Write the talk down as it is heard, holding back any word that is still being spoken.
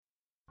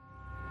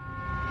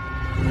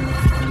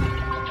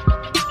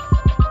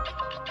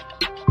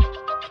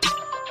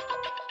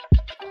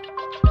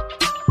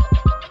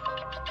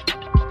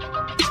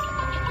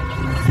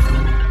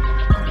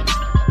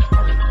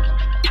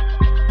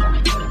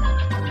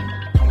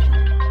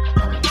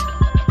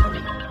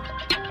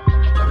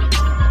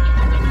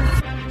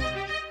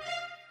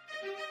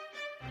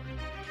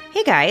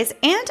Hey guys,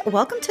 and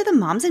welcome to the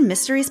Moms and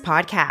Mysteries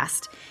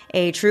podcast,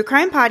 a true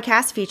crime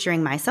podcast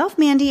featuring myself,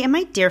 Mandy, and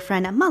my dear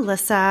friend,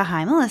 Melissa.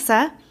 Hi,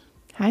 Melissa.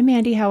 Hi,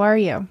 Mandy. How are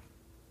you?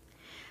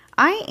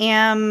 I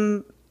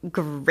am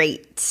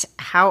great.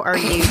 How are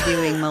you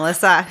doing,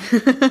 Melissa?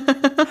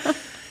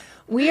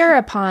 We are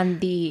upon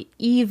the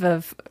eve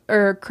of,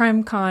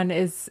 CrimeCon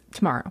is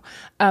tomorrow.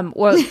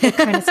 Well, it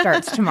kind of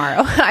starts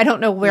tomorrow. I don't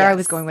know where I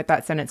was going with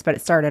that sentence, but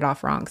it started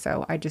off wrong,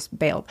 so I just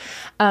bailed.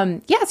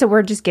 So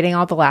we're just getting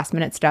all the last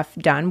minute stuff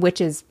done,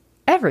 which is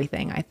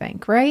everything, I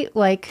think, right?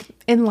 Like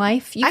in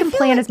life, you can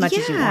plan as much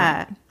as you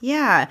want.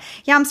 Yeah,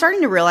 I'm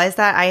starting to realize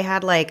that. I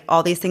had like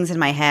all these things in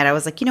my head. I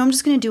was like, I'm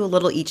just going to do a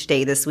little each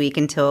day this week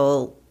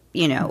until,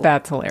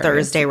 That's hilarious.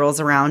 Thursday rolls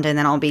around, and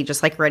then I'll be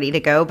just like ready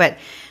to go. But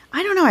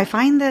I don't know. I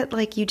find that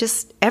like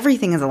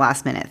everything is a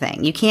last minute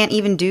thing. You can't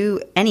even do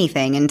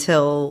anything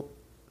until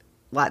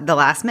the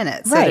last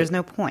minute. So there's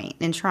no point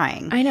in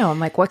trying. I know. I'm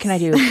like, what can I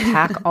do?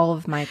 Pack all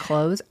of my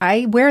clothes.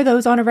 I wear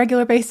those on a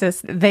regular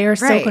basis. They are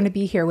still going to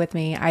be here with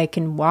me. I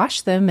can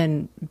wash them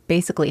and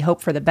basically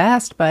hope for the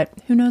best, but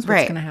who knows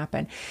what's going to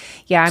happen.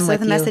 Yeah, I'm with you.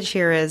 So the message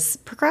here is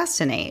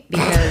procrastinate,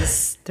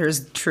 because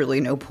there's truly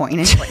no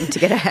point in trying to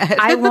get ahead.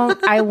 I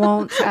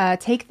won't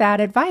take that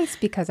advice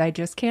because I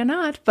just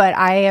cannot. But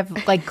I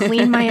have like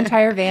cleaned my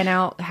entire van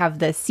out, have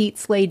the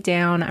seats laid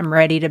down. I'm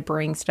ready to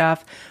bring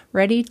stuff,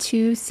 ready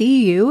to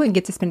see you and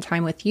get to spend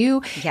time with you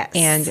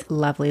and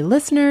lovely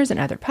listeners and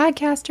other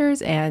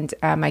podcasters. And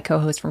my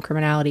co-host from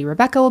Criminality,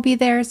 Rebecca, will be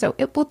there. So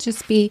it will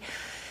just be,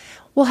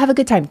 we'll have a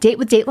good time. Date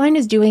with Dateline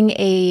is doing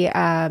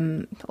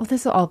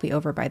this will all be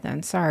over by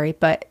then. Sorry.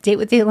 But Date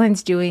with Dateline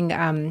is doing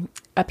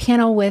a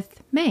panel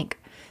with Mank.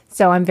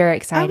 So I'm very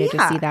excited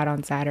to see that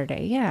on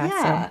Saturday.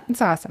 Yeah. So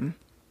it's awesome.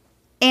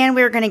 And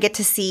we're going to get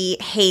to see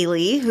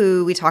Haley,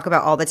 who we talk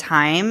about all the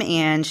time,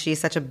 and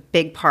she's such a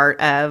big part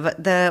of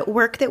the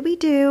work that we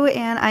do,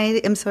 and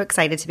I am so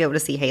excited to be able to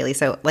see Haley.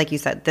 So like you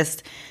said,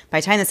 by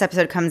the time this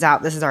episode comes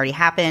out, this has already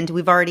happened.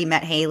 We've already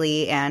met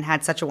Haley and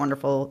had such a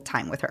wonderful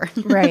time with her.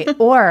 Right.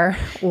 Or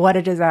what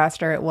a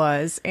disaster it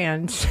was,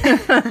 and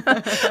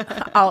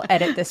I'll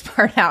edit this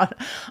part out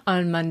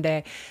on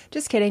Monday.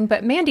 Just kidding.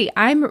 But Mandy,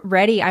 I'm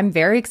ready. I'm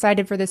very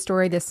excited for this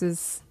story.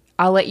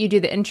 I'll let you do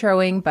the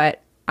introing,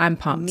 but I'm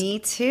pumped. Me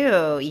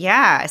too.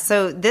 Yeah.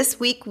 So this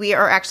week we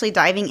are actually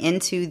diving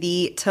into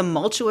the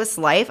tumultuous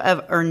life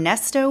of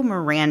Ernesto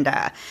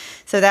Miranda.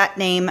 So that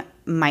name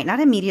might not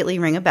immediately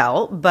ring a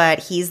bell, but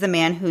he's the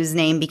man whose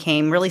name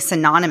became really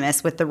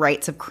synonymous with the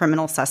rights of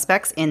criminal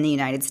suspects in the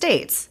United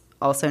States,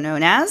 also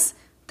known as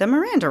the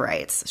Miranda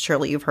rights.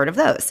 Surely you've heard of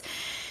those.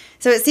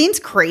 So it seems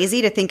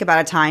crazy to think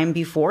about a time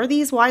before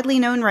these widely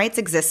known rights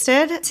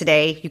existed.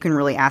 Today, you can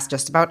really ask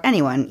just about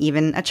anyone,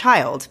 even a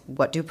child,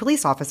 what do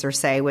police officers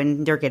say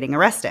when they're getting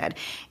arrested?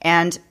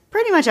 And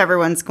pretty much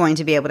everyone's going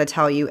to be able to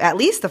tell you at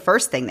least the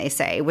first thing they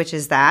say, which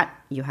is that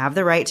you have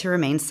the right to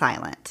remain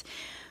silent.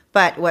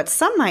 But what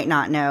some might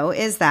not know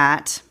is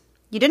that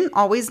you didn't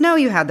always know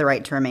you had the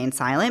right to remain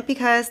silent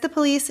because the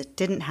police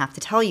didn't have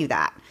to tell you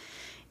that.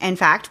 In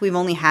fact, we've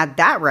only had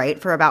that right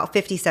for about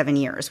 57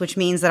 years, which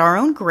means that our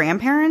own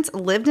grandparents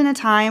lived in a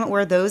time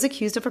where those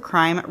accused of a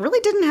crime really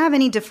didn't have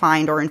any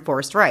defined or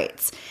enforced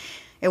rights.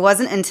 It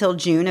wasn't until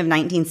June of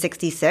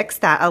 1966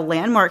 that a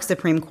landmark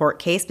Supreme Court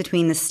case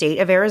between the state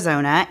of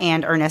Arizona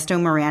and Ernesto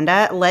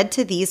Miranda led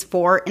to these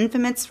four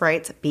infamous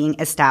rights being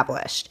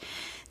established.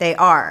 They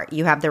are: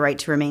 you have the right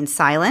to remain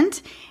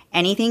silent,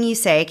 anything you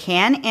say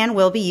can and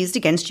will be used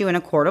against you in a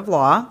court of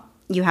law,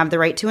 you have the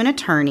right to an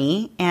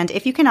attorney, and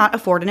if you cannot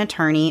afford an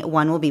attorney,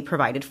 one will be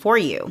provided for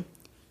you.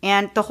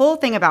 And the whole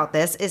thing about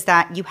this is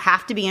that you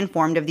have to be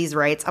informed of these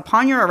rights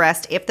upon your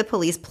arrest if the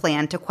police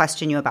plan to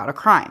question you about a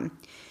crime.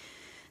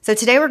 So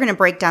today we're going to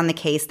break down the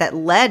case that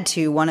led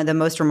to one of the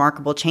most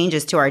remarkable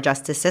changes to our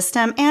justice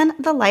system and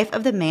the life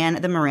of the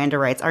man the Miranda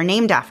rights are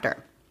named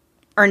after.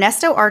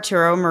 Ernesto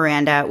Arturo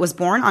Miranda was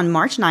born on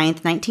March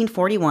 9th,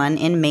 1941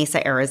 in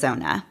Mesa,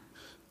 Arizona.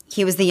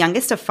 He was the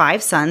youngest of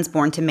 5 sons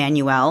born to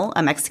Manuel,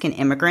 a Mexican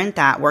immigrant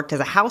that worked as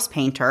a house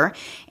painter,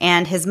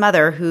 and his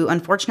mother, who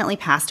unfortunately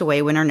passed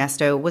away when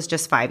Ernesto was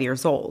just 5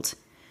 years old.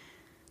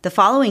 The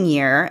following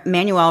year,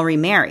 Manuel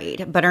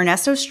remarried, but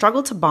Ernesto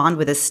struggled to bond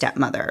with his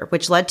stepmother,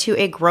 which led to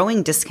a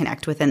growing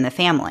disconnect within the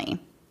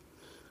family.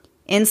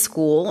 In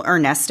school,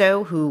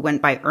 Ernesto, who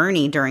went by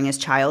Ernie during his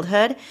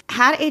childhood,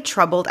 had a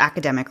troubled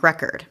academic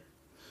record.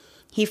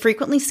 He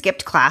frequently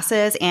skipped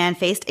classes and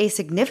faced a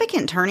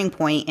significant turning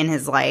point in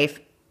his life.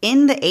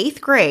 In the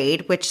 8th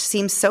grade, which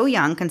seems so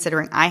young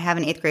considering I have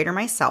an 8th grader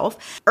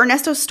myself,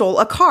 Ernesto stole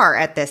a car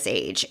at this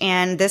age,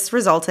 and this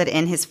resulted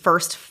in his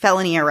first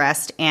felony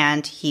arrest,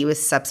 and he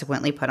was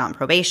subsequently put on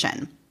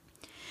probation.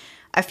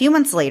 A few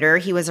months later,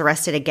 he was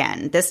arrested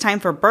again, this time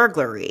for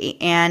burglary,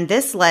 and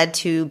this led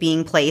to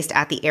being placed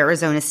at the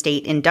Arizona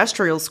State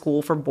Industrial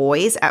School for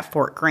Boys at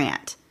Fort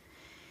Grant.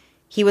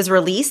 He was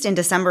released in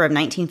December of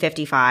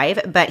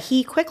 1955, but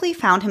he quickly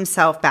found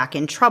himself back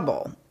in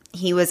trouble.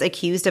 He was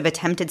accused of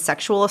attempted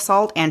sexual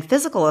assault and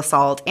physical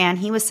assault, and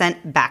he was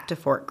sent back to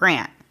Fort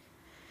Grant.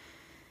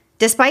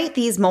 Despite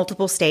these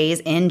multiple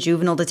stays in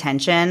juvenile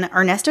detention,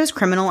 Ernesto's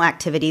criminal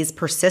activities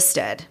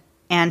persisted,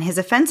 and his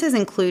offenses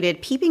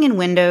included peeping in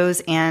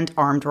windows and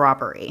armed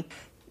robbery.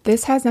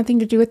 This has nothing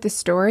to do with the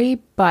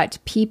story, but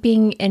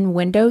peeping in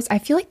windows, I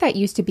feel like that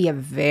used to be a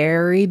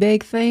very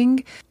big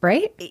thing,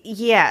 right?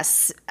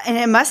 Yes. And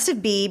it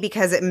must be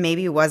because it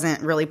maybe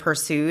wasn't really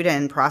pursued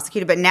and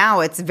prosecuted. But now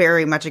it's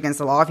very much against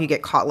the law. If you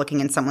get caught looking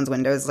in someone's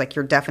windows, like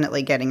you're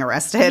definitely getting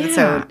arrested.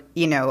 Yeah.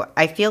 So,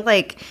 I feel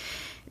like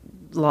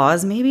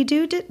laws maybe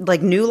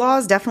new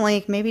laws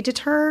definitely maybe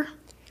deter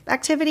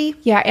activity.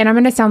 Yeah, and I'm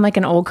going to sound like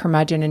an old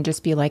curmudgeon and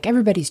just be like,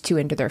 everybody's too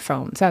into their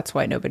phones. That's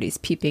why nobody's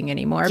peeping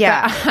anymore.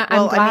 Yeah. But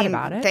I'm glad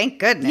about it. Thank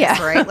goodness,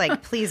 Yeah. right?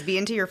 Like, please be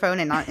into your phone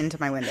and not into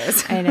my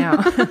windows. I know.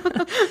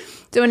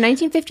 So in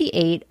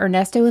 1958,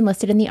 Ernesto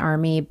enlisted in the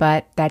Army,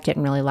 but that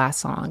didn't really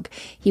last long.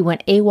 He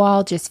went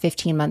AWOL just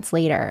 15 months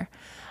later.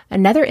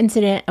 Another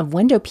incident of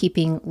window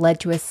peeping led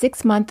to a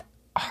 6-month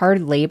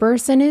hard labor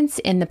sentence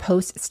in the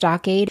post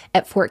stockade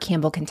at Fort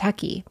Campbell,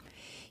 Kentucky.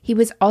 He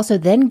was also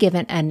then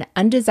given an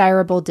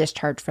undesirable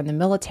discharge from the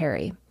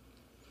military.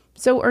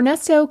 So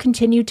Ernesto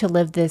continued to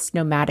live this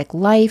nomadic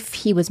life.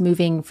 He was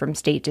moving from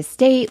state to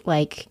state,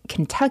 like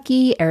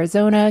Kentucky,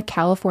 Arizona,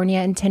 California,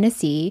 and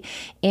Tennessee,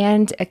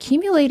 and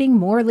accumulating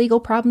more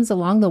legal problems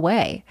along the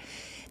way.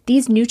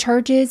 These new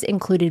charges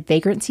included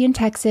vagrancy in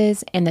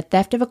Texas and the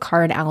theft of a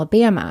car in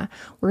Alabama,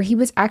 where he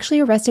was actually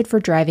arrested for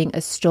driving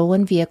a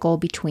stolen vehicle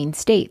between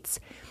states.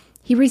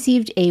 He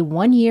received a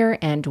 1-year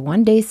and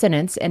 1-day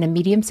sentence in a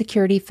medium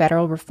security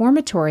federal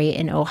reformatory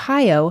in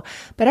Ohio,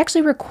 but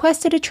actually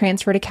requested a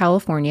transfer to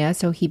California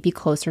so he'd be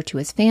closer to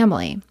his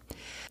family.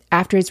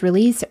 After his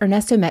release,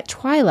 Ernesto met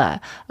Twyla,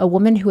 a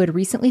woman who had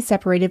recently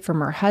separated from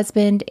her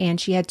husband,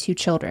 and she had 2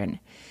 children.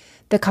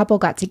 The couple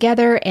got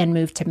together and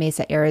moved to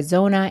Mesa,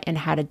 Arizona, and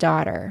had a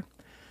daughter.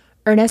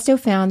 Ernesto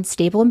found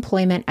stable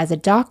employment as a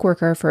dock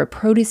worker for a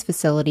produce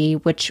facility,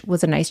 which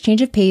was a nice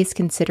change of pace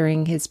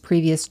considering his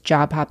previous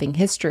job-hopping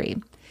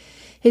history.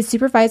 His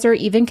supervisor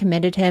even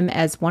commended him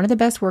as one of the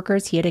best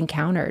workers he had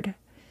encountered.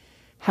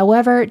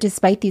 However,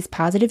 despite these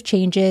positive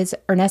changes,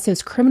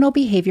 Ernesto's criminal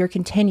behavior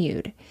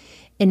continued.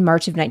 In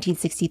March of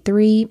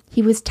 1963,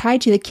 he was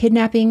tied to the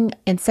kidnapping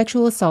and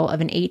sexual assault of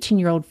an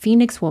 18-year-old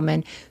Phoenix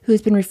woman who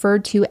has been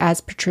referred to as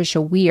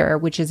Patricia Weir,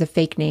 which is a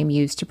fake name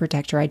used to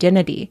protect her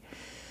identity.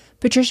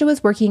 Patricia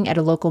was working at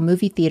a local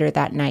movie theater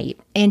that night,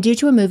 and due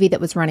to a movie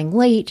that was running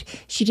late,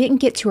 she didn't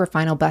get to her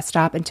final bus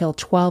stop until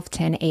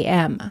 12:10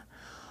 a.m.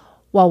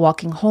 While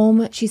walking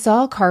home, she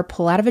saw a car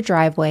pull out of a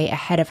driveway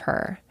ahead of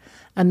her.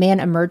 A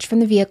man emerged from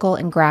the vehicle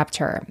and grabbed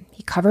her.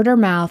 He covered her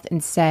mouth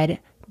and said,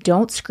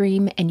 "Don't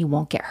scream and you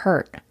won't get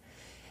hurt."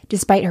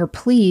 Despite her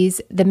pleas,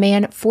 the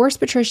man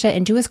forced Patricia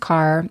into his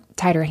car,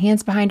 tied her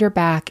hands behind her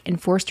back,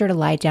 and forced her to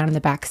lie down in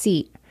the back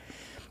seat.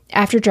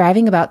 After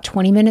driving about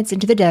 20 minutes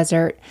into the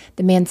desert,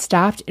 the man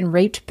stopped and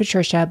raped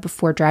Patricia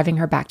before driving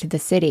her back to the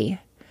city.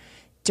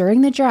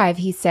 During the drive,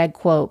 he said,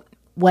 quote,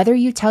 "Whether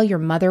you tell your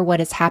mother what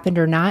has happened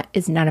or not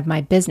is none of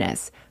my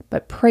business,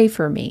 but pray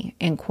for me,"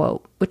 end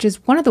quote, which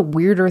is one of the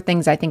weirder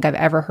things I think I've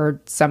ever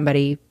heard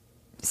somebody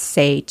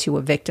say to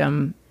a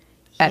victim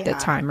at the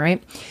time,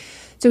 right?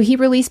 So he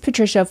released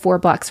Patricia 4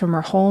 blocks from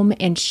her home,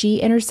 and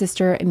she and her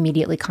sister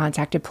immediately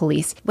contacted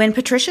police. When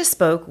Patricia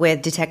spoke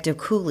with Detective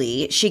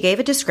Cooley, she gave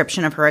a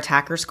description of her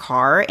attacker's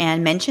car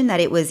and mentioned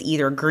that it was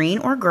either green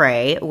or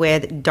gray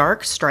with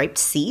dark striped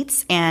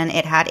seats, and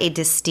it had a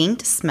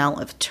distinct smell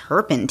of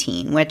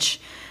turpentine, which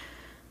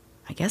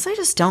I guess I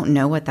just don't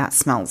know what that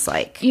smells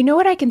like. You know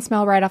what I can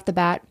smell right off the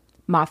bat?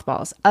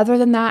 Mothballs. Other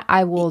than that,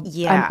 I'm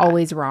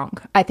always wrong.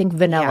 I think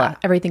vanilla. Yeah.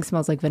 Everything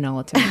smells like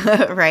vanilla to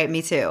me. Right,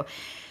 me too.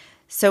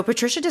 So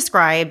Patricia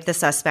described the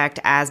suspect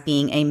as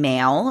being a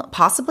male,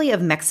 possibly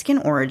of Mexican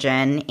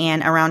origin,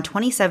 and around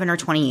 27 or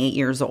 28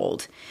 years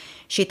old.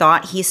 She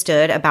thought he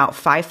stood about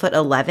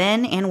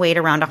 5'11" and weighed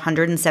around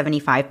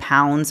 175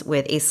 pounds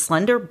with a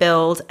slender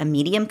build, a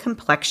medium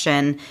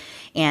complexion,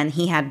 and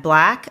he had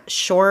black,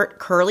 short,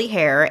 curly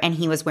hair, and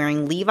he was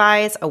wearing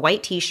Levi's, a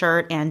white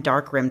t-shirt, and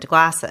dark-rimmed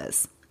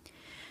glasses.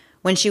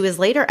 When she was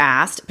later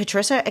asked,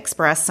 Patricia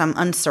expressed some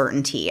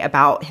uncertainty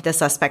about the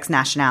suspect's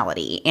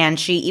nationality, and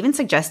she even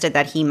suggested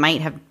that he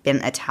might have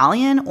been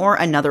Italian or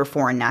another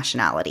foreign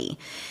nationality.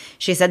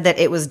 She said that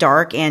it was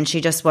dark and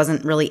she just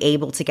wasn't really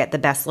able to get the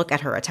best look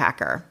at her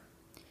attacker.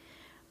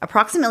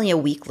 Approximately a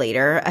week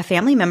later, a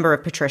family member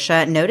of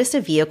Patricia noticed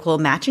a vehicle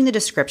matching the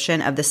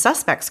description of the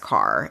suspect's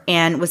car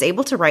and was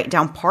able to write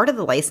down part of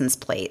the license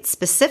plate,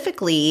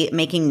 specifically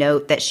making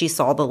note that she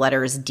saw the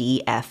letters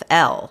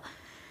DFL.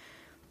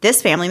 This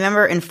family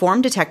member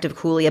informed Detective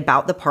Cooley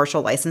about the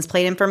partial license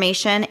plate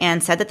information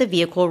and said that the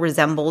vehicle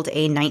resembled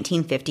a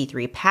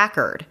 1953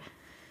 Packard.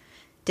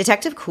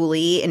 Detective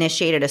Cooley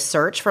initiated a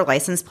search for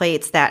license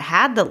plates that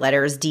had the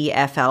letters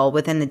DFL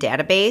within the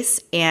database,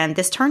 and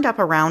this turned up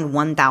around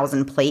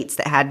 1,000 plates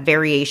that had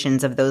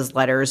variations of those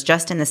letters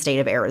just in the state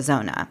of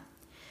Arizona.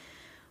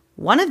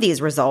 One of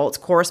these results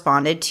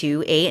corresponded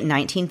to a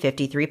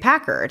 1953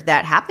 Packard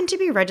that happened to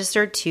be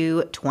registered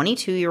to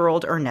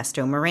 22-year-old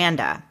Ernesto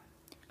Miranda.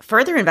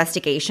 Further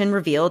investigation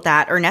revealed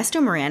that Ernesto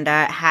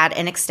Miranda had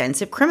an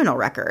extensive criminal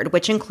record,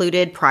 which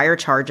included prior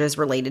charges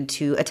related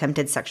to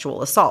attempted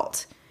sexual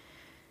assault.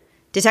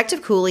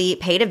 Detective Cooley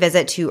paid a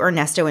visit to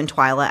Ernesto and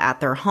Twyla at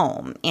their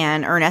home,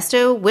 and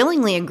Ernesto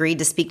willingly agreed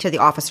to speak to the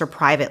officer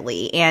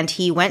privately, and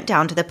he went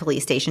down to the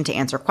police station to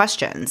answer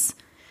questions.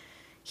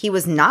 He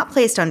was not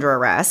placed under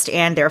arrest,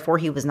 and therefore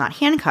he was not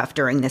handcuffed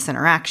during this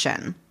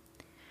interaction.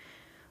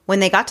 When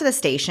they got to the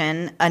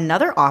station,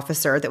 another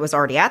officer that was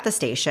already at the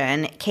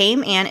station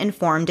came and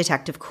informed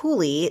Detective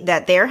Cooley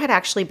that there had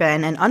actually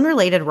been an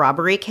unrelated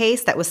robbery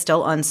case that was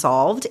still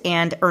unsolved,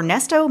 and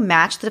Ernesto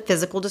matched the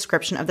physical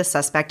description of the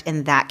suspect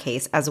in that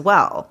case as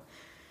well.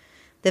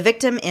 The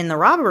victim in the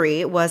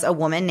robbery was a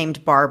woman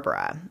named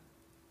Barbara.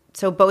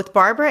 So both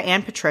Barbara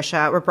and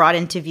Patricia were brought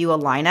in to view a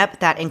lineup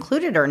that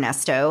included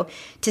Ernesto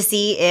to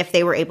see if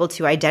they were able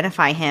to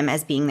identify him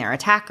as being their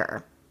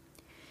attacker.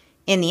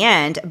 In the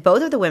end,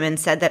 both of the women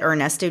said that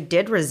Ernesto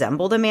did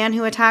resemble the man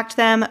who attacked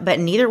them, but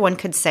neither one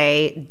could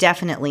say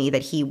definitely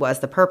that he was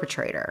the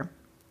perpetrator.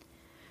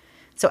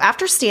 So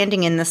after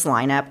standing in this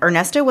lineup,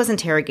 Ernesto was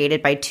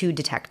interrogated by two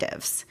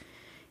detectives.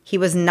 He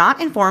was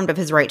not informed of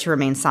his right to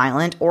remain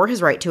silent or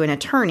his right to an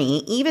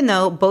attorney, even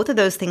though both of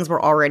those things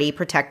were already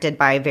protected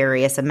by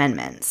various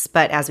amendments.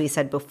 But as we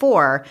said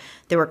before,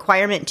 the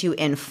requirement to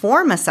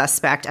inform a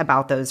suspect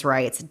about those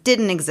rights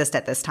didn't exist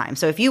at this time.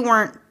 So if you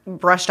weren't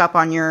brushed up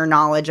on your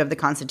knowledge of the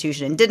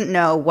Constitution and didn't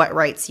know what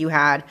rights you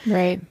had,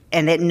 right,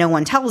 and that no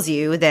one tells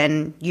you,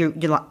 then you're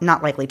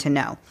not likely to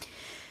know.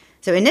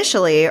 So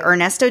initially,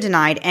 Ernesto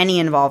denied any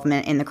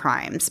involvement in the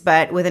crimes,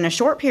 but within a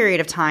short period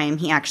of time,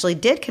 he actually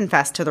did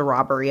confess to the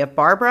robbery of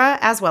Barbara,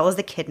 as well as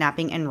the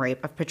kidnapping and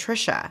rape of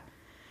Patricia.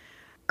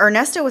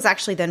 Ernesto was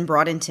actually then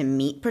brought in to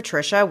meet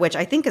Patricia, which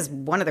I think is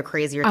one of the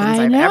crazier things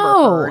I've ever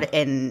heard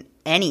in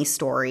any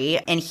story.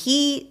 And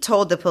he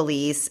told the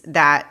police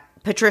that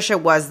Patricia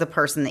was the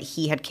person that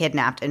he had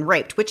kidnapped and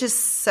raped, which is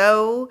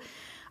so...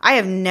 I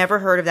have never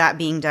heard of that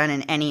being done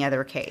in any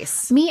other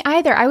case. Me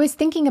either. I was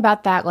thinking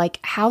about that, like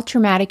how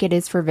traumatic it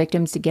is for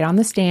victims to get on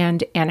the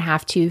stand and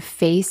have to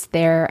face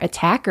their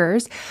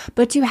attackers,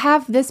 but to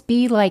have this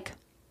be like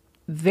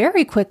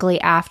very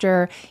quickly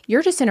after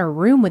you're just in a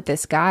room with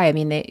this guy. I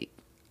mean,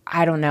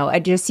 I don't know.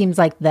 It just seems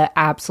like the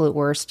absolute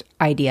worst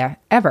idea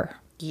ever.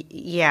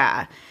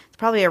 Yeah. It's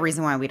probably a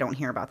reason why we don't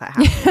hear about that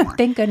happening anymore.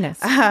 Thank goodness.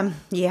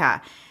 Yeah.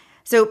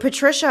 So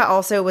Patricia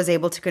also was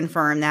able to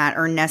confirm that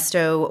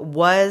Ernesto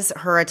was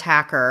her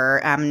attacker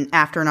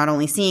after not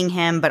only seeing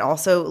him, but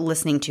also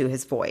listening to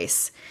his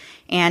voice.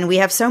 And we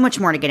have so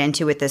much more to get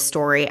into with this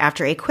story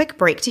after a quick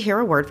break to hear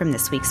a word from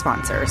this week's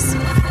sponsors.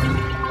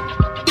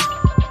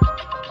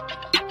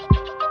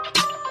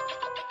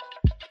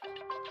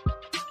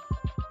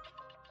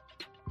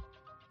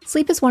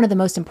 Sleep is one of the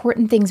most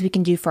important things we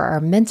can do for our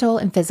mental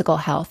and physical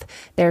health.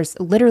 There's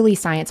literally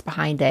science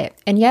behind it,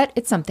 and yet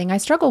it's something I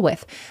struggle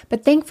with.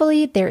 But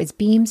thankfully, there is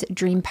Beam's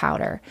Dream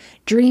Powder.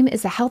 Dream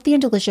is a healthy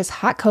and delicious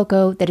hot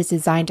cocoa that is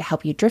designed to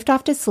help you drift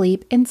off to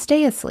sleep and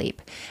stay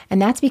asleep.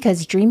 And that's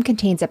because Dream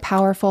contains a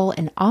powerful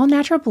and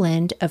all-natural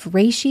blend of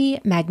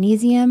reishi,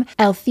 magnesium,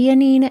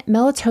 L-theanine,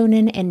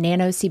 melatonin, and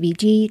nano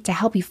CBD to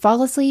help you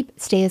fall asleep,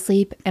 stay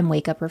asleep, and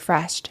wake up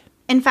refreshed.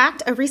 In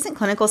fact, a recent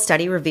clinical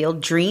study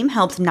revealed Dream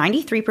helped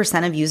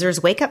 93% of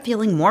users wake up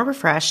feeling more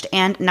refreshed,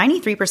 and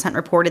 93%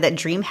 reported that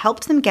Dream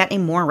helped them get a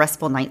more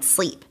restful night's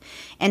sleep.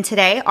 And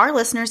today, our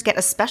listeners get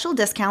a special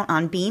discount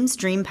on Beam's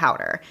Dream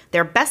Powder,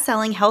 their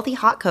best-selling healthy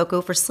hot cocoa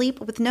for sleep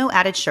with no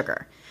added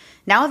sugar.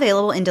 Now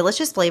available in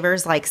delicious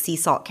flavors like sea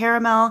salt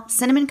caramel,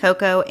 cinnamon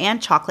cocoa,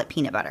 and chocolate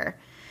peanut butter.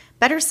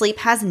 Better sleep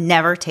has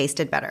never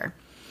tasted better.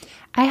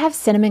 I have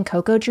cinnamon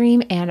cocoa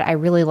Dream, and I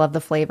really love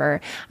the flavor.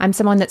 I'm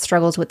someone that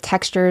struggles with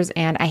textures,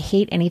 and I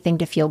hate anything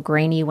to feel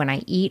grainy when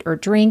I eat or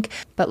drink.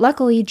 But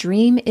luckily,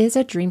 Dream is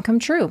a dream come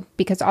true,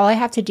 because all I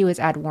have to do is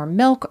add warm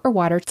milk or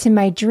water to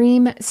my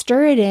Dream,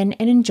 stir it in,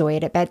 and enjoy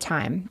it at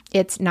bedtime.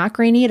 It's not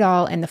grainy at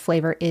all, and the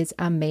flavor is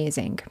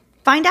amazing.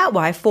 Find out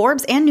why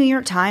Forbes and New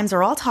York Times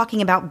are all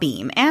talking about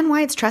Beam, and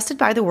why it's trusted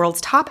by the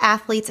world's top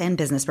athletes and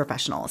business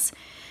professionals.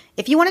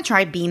 If you want to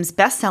try Beam's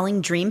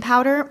best-selling Dream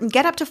Powder,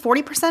 get up to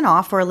 40%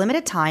 off for a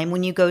limited time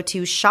when you go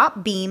to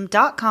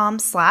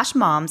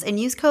shopbeam.com/moms and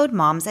use code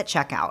MOMS at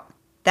checkout.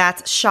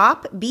 That's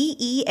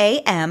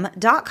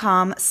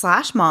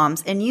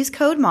shopbeam.com/moms and use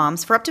code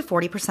MOMS for up to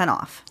 40%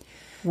 off.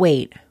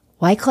 Wait,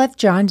 Wyclef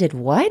Jean did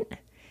what?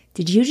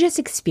 Did you just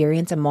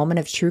experience a moment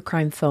of true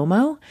crime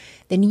FOMO?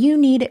 Then you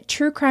need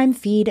True Crime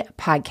Feed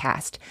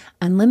Podcast,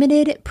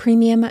 unlimited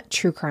premium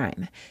true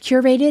crime,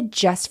 curated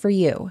just for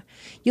you.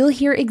 You'll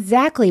hear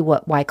exactly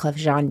what Wyclef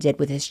Jean did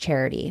with his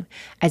charity,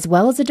 as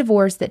well as a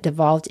divorce that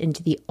devolved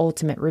into the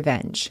ultimate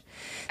revenge,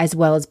 as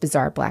well as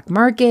bizarre black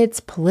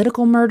markets,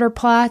 political murder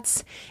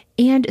plots,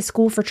 and a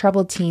school for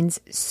troubled teens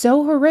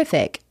so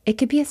horrific it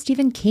could be a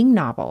Stephen King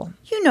novel.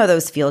 You know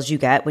those feels you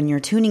get when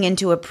you're tuning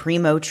into a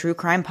primo true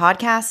crime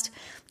podcast?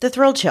 The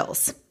thrill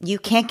chills. You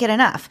can't get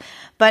enough.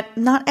 But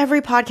not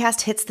every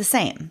podcast hits the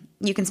same.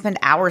 You can spend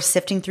hours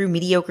sifting through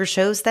mediocre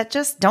shows that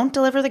just don't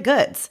deliver the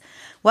goods.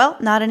 Well,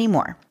 not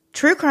anymore.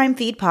 True Crime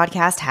Feed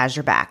podcast has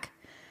your back.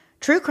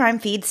 True Crime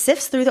Feed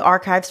sifts through the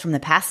archives from the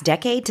past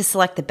decade to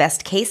select the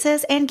best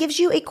cases and gives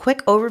you a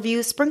quick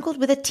overview sprinkled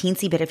with a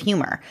teensy bit of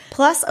humor,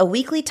 plus a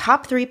weekly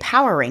top 3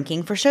 power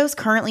ranking for shows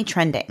currently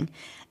trending,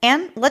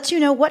 and lets you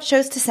know what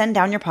shows to send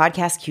down your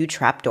podcast queue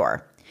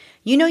trapdoor.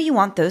 You know you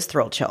want those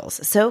thrill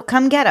chills, so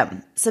come get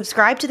them.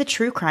 Subscribe to the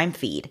True Crime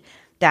Feed.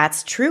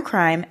 That's True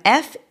Crime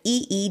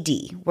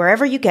FEED,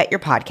 wherever you get your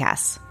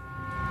podcasts.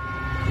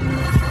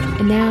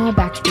 And now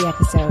back to the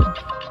episode.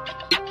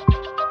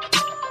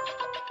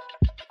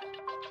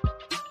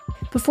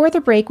 Before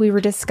the break, we were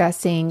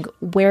discussing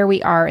where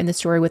we are in the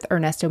story with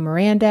Ernesto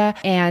Miranda,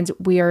 and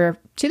we are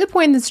to the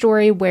point in the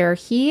story where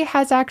he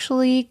has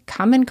actually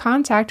come in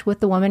contact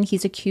with the woman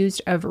he's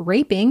accused of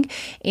raping,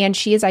 and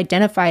she has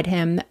identified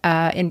him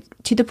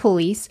to the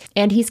police,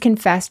 and he's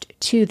confessed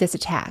to this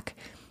attack.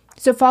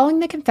 So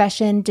following the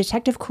confession,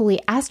 Detective Cooley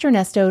asked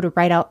Ernesto to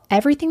write out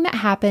everything that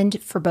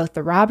happened for both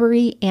the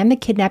robbery and the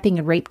kidnapping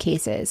and rape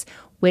cases,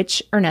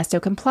 which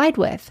Ernesto complied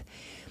with.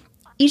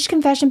 Each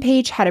confession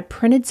page had a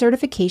printed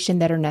certification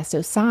that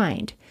Ernesto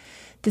signed.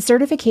 The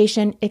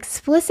certification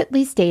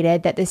explicitly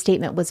stated that the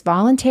statement was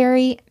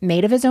voluntary,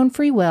 made of his own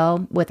free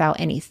will, without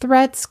any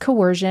threats,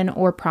 coercion,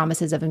 or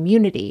promises of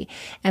immunity,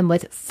 and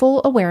with full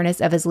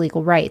awareness of his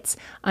legal rights,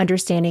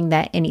 understanding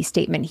that any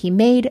statement he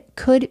made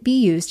could be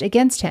used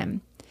against him.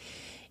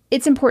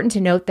 It's important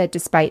to note that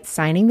despite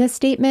signing this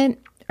statement,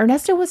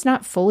 Ernesto was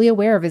not fully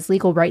aware of his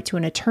legal right to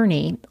an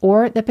attorney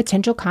or the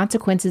potential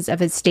consequences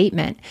of his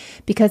statement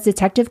because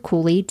Detective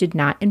Cooley did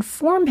not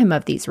inform him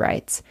of these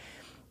rights.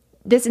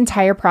 This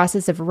entire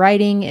process of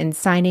writing and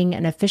signing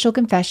an official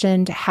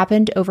confession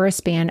happened over a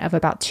span of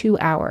about 2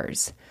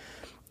 hours.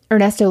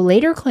 Ernesto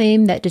later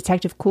claimed that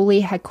Detective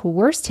Cooley had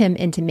coerced him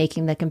into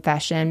making the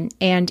confession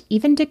and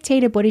even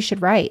dictated what he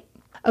should write.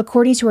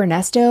 According to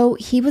Ernesto,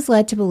 he was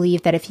led to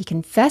believe that if he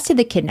confessed to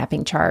the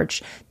kidnapping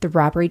charge, the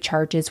robbery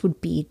charges would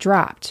be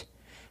dropped.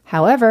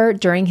 However,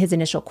 during his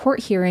initial court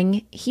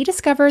hearing, he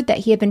discovered that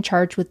he had been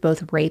charged with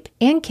both rape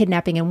and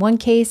kidnapping in one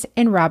case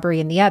and robbery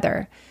in the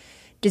other.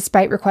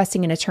 Despite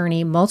requesting an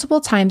attorney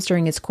multiple times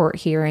during his court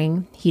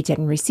hearing, he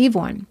didn't receive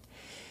one.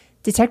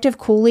 Detective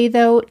Cooley,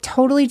 though,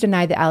 totally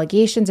denied the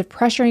allegations of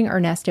pressuring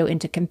Ernesto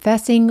into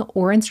confessing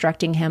or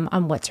instructing him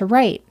on what to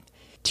write.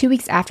 2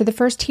 weeks after the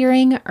first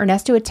hearing,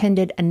 Ernesto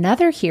attended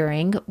another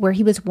hearing where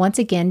he was once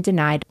again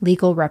denied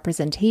legal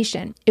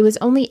representation. It was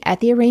only at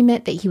the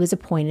arraignment that he was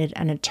appointed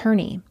an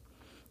attorney.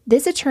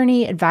 This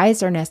attorney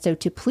advised Ernesto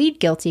to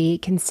plead guilty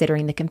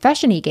considering the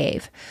confession he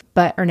gave,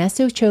 but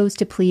Ernesto chose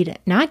to plead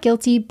not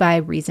guilty by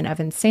reason of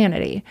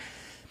insanity.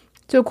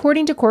 So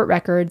according to court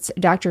records, a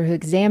doctor who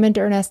examined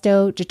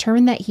Ernesto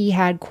determined that he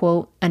had,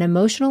 quote, an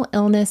emotional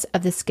illness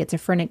of the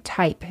schizophrenic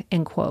type,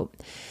 end quote.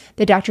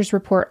 The doctor's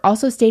report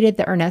also stated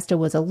that Ernesto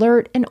was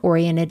alert and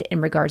oriented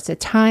in regards to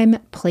time,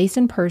 place,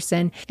 and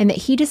person, and that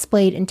he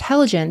displayed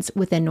intelligence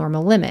within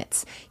normal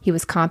limits. He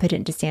was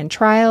competent to stand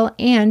trial,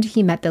 and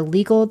he met the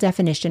legal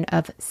definition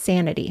of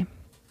sanity.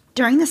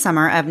 During the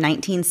summer of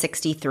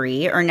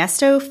 1963,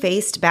 Ernesto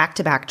faced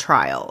back-to-back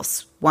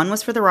trials. One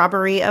was for the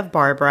robbery of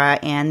Barbara,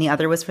 and the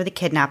other was for the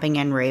kidnapping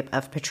and rape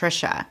of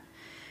Patricia.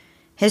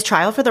 His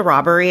trial for the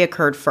robbery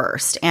occurred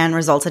first and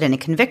resulted in a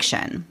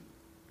conviction.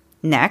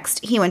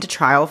 Next, he went to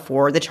trial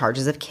for the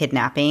charges of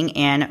kidnapping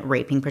and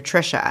raping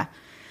Patricia.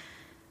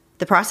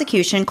 The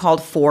prosecution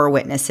called 4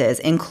 witnesses,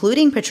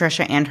 including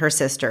Patricia and her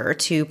sister,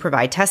 to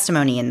provide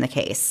testimony in the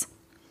case.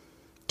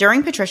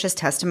 During Patricia's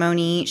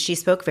testimony, she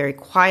spoke very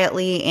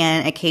quietly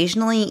and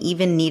occasionally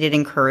even needed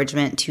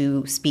encouragement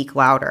to speak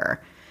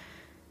louder.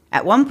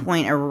 At one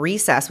point, a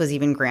recess was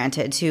even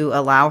granted to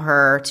allow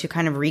her to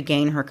kind of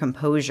regain her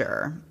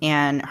composure,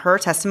 and her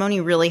testimony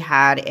really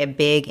had a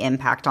big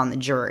impact on the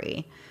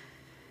jury.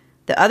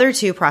 The other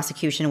 2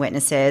 prosecution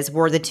witnesses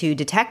were the 2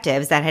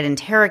 detectives that had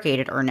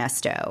interrogated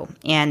Ernesto,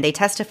 and they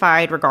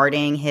testified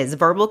regarding his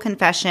verbal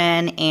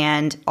confession,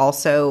 and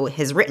also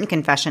his written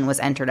confession was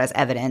entered as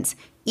evidence,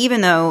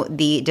 even though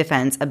the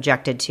defense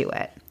objected to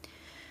it.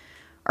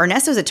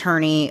 Ernesto's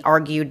attorney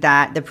argued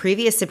that the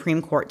previous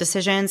Supreme Court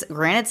decisions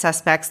granted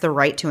suspects the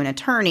right to an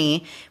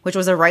attorney, which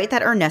was a right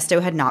that Ernesto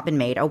had not been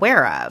made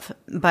aware of.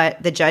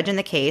 But the judge in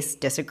the case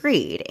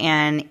disagreed,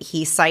 and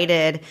he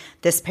cited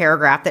this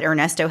paragraph that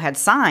Ernesto had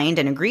signed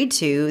and agreed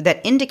to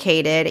that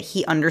indicated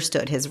he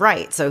understood his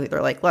rights. So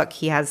they're like, look,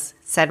 he has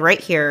said right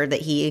here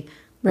that he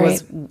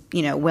was,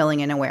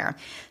 willing and aware.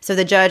 So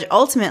the judge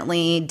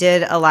ultimately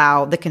did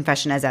allow the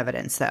confession as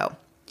evidence, though.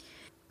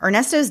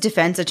 Ernesto's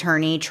defense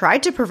attorney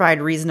tried to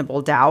provide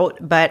reasonable doubt,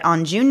 but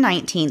on June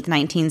 19,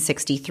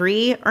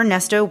 1963,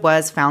 Ernesto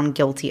was found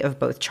guilty of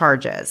both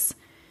charges.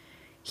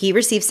 He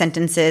received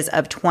sentences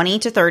of 20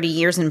 to 30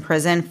 years in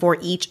prison for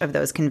each of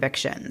those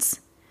convictions.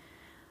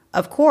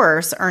 Of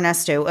course,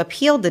 Ernesto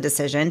appealed the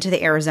decision to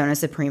the Arizona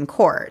Supreme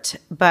Court,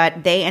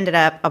 but they ended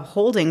up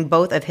upholding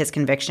both of his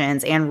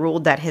convictions and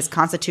ruled that his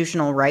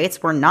constitutional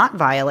rights were not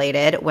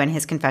violated when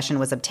his confession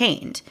was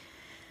obtained.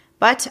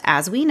 But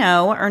as we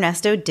know,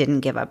 Ernesto didn't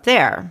give up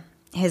there.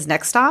 His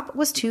next stop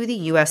was to the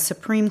U.S.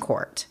 Supreme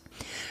Court.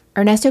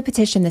 Ernesto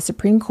petitioned the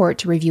Supreme Court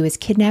to review his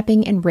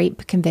kidnapping and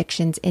rape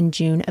convictions in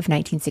June of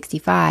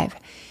 1965.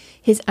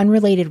 His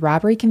unrelated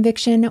robbery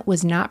conviction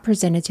was not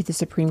presented to the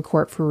Supreme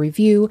Court for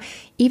review,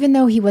 even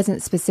though he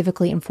wasn't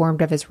specifically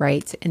informed of his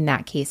rights in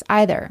that case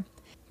either.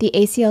 The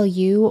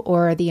ACLU,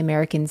 or the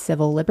American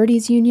Civil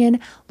Liberties Union,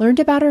 learned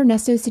about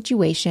Ernesto's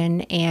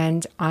situation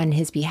and, on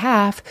his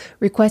behalf,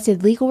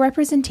 requested legal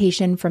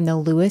representation from the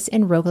Lewis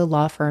and Roga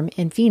law firm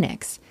in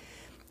Phoenix.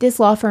 This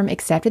law firm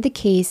accepted the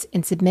case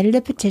and submitted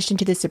a petition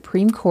to the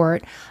Supreme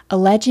Court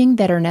alleging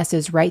that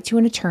Ernesto's right to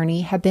an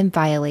attorney had been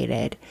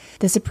violated.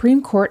 The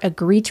Supreme Court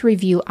agreed to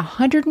review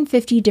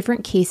 150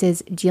 different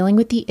cases dealing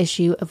with the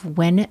issue of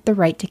when the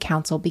right to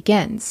counsel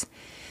begins.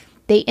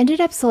 They ended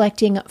up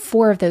selecting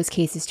 4 of those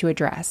cases to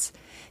address.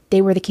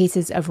 They were the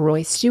cases of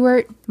Roy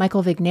Stewart,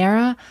 Michael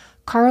Vignera,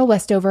 Carl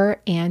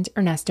Westover, and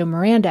Ernesto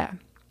Miranda.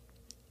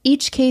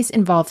 Each case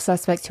involved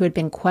suspects who had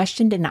been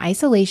questioned in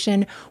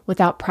isolation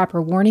without proper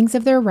warnings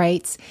of their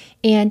rights,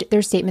 and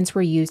their statements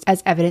were used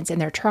as evidence in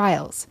their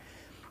trials.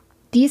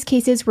 These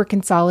cases were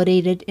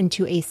consolidated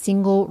into a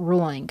single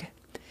ruling.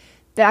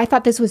 I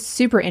thought this was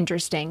super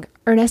interesting.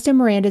 Ernesto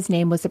Miranda's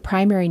name was the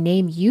primary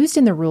name used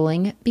in the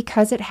ruling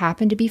because it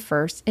happened to be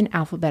first in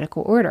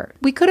alphabetical order.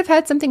 We could have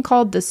had something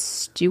called the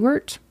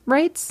Stewart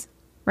rights,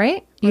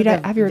 right? You'd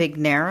have your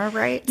Vignera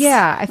rights.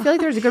 Yeah, I feel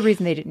like there's a good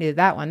reason they didn't do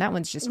that one. That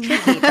one's just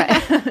tricky,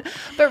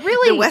 but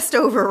really, the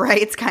Westover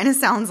rights kind of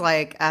sounds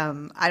like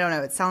I don't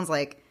know. It sounds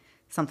like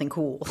something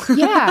cool.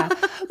 Yeah,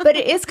 but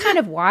it is kind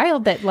of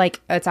wild that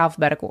it's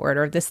alphabetical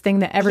order. This thing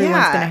that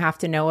everyone's going to have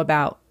to know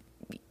about.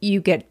 You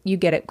get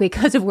it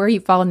because of where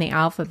you fall in the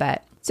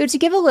alphabet. So to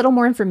give a little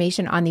more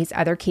information on these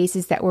other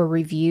cases that were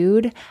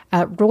reviewed,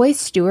 Roy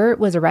Stewart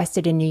was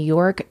arrested in New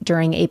York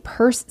during a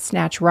purse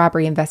snatch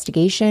robbery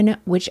investigation,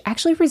 which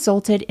actually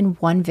resulted in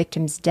one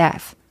victim's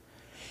death.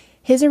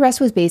 His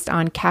arrest was based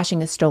on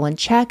cashing a stolen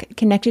check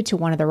connected to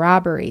one of the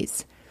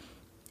robberies.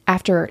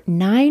 After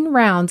 9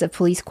 rounds of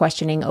police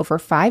questioning over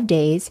 5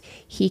 days,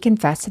 he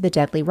confessed to the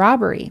deadly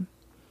robbery.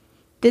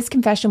 This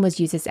confession was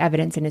used as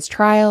evidence in his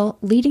trial,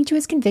 leading to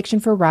his conviction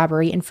for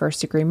robbery and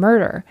first-degree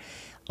murder.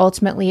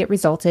 Ultimately, it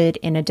resulted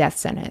in a death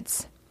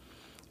sentence.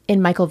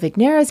 In Michael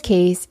Vignera's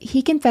case,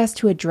 he confessed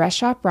to a dress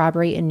shop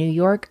robbery in New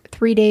York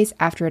 3 days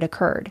after it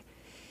occurred.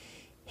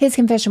 His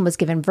confession was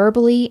given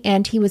verbally,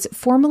 and he was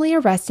formally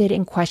arrested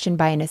and questioned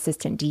by an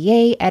assistant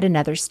DA at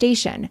another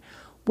station,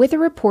 with a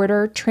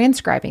reporter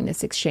transcribing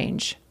this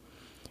exchange.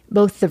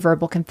 Both the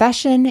verbal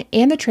confession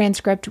and the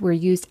transcript were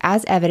used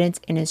as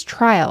evidence in his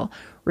trial,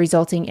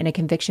 resulting in a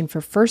conviction for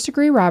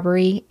first-degree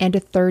robbery and a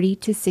 30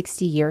 to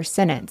 60-year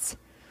sentence.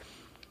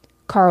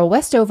 Carl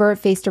Westover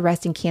faced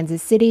arrest in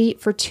Kansas City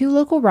for 2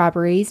 local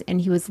robberies,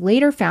 and he was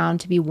later found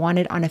to be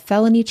wanted on a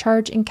felony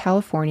charge in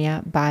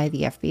California by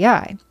the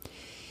FBI.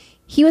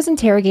 He was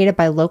interrogated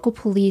by local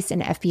police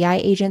and FBI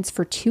agents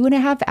for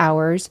 2.5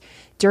 hours,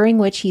 during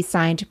which he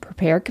signed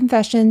prepared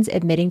confessions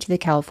admitting to the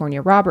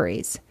California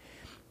robberies.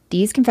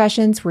 These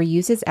confessions were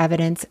used as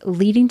evidence,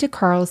 leading to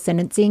Carl's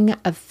sentencing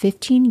of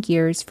 15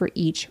 years for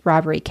each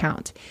robbery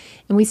count.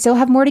 And we still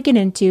have more to get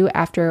into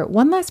after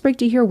one last break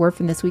to hear a word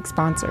from this week's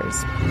sponsors.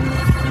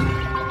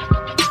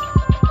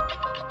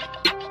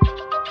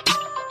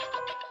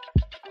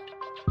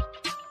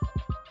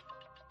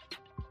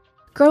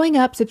 Growing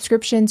up,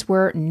 subscriptions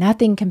were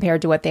nothing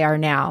compared to what they are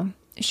now.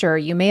 Sure,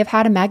 you may have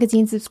had a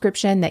magazine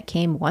subscription that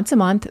came once a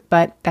month,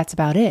 but that's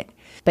about it.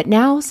 But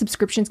now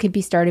subscriptions can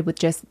be started with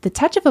just the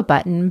touch of a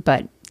button,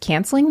 but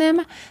canceling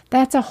them,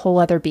 that's a whole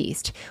other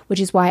beast,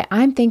 which is why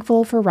I'm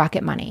thankful for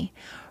Rocket Money.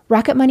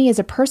 Rocket Money is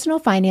a personal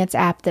finance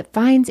app that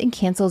finds and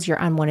cancels your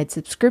unwanted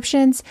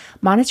subscriptions,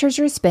 monitors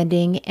your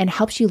spending, and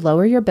helps you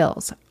lower your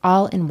bills,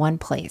 all in one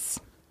place.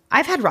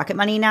 I've had Rocket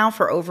Money now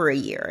for over a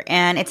year,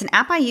 and it's an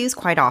app I use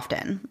quite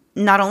often.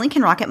 Not only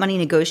can Rocket Money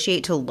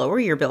negotiate to lower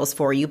your bills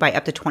for you by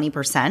up to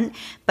 20%,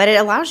 but it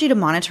allows you to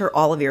monitor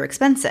all of your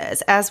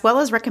expenses, as well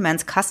as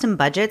recommends custom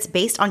budgets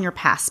based on your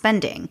past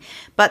spending.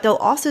 But they'll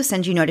also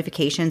send you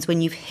notifications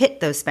when you've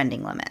hit those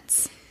spending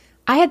limits.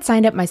 I had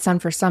signed up my son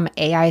for some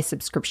AI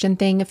subscription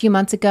thing a few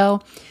months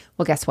ago.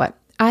 Well, guess what?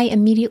 I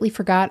immediately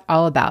forgot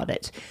all about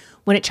it.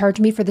 When it charged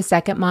me for the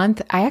second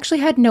month, I actually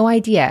had no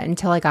idea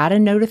until I got a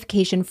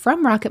notification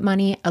from Rocket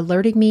Money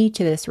alerting me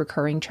to this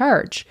recurring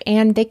charge,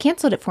 and they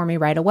canceled it for me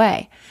right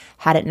away.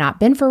 Had it not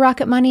been for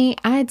Rocket Money,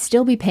 I'd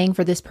still be paying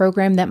for this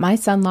program that my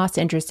son lost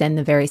interest in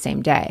the very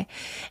same day.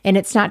 And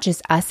it's not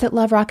just us that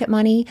love Rocket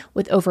Money.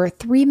 With over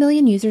 3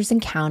 million users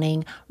and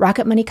counting,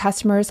 Rocket Money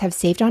customers have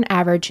saved on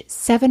average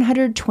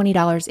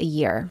 $720 a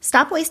year.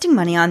 Stop wasting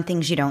money on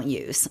things you don't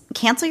use.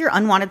 Cancel your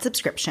unwanted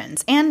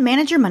subscriptions and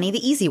manage your money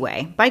the easy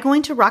way by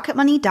going to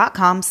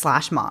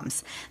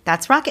rocketmoney.com/moms.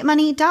 That's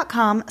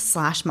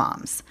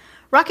rocketmoney.com/moms.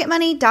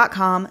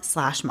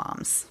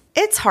 rocketmoney.com/moms.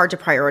 It's hard to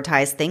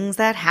prioritize things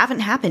that haven't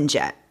happened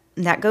yet.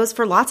 That goes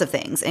for lots of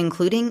things,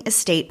 including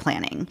estate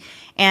planning.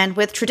 And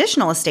with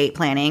traditional estate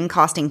planning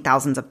costing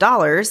thousands of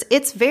dollars,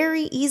 it's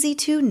very easy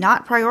to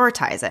not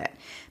prioritize it.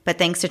 But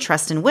thanks to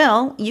Trust and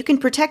Will, you can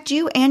protect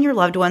you and your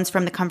loved ones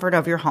from the comfort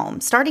of your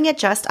home, starting at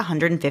just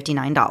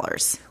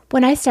 $159.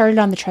 When I started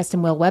on the Trust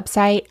and Will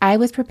website, I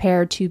was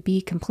prepared to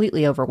be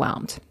completely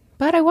overwhelmed.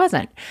 But I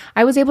wasn't.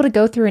 I was able to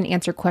go through and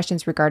answer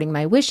questions regarding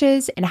my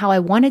wishes and how I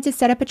wanted to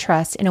set up a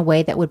trust in a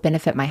way that would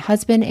benefit my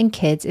husband and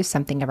kids if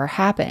something ever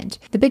happened.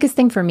 The biggest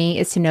thing for me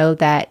is to know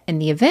that in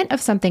the event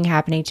of something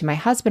happening to my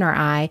husband or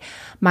I,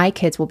 my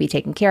kids will be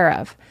taken care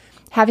of.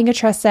 Having a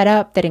trust set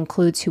up that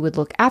includes who would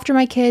look after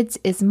my kids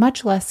is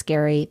much less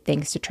scary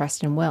thanks to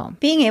Trust and Will.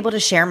 Being able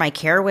to share my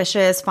care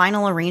wishes,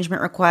 final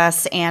arrangement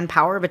requests, and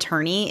power of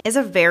attorney is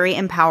a very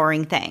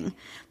empowering thing.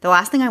 The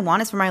last thing I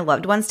want is for my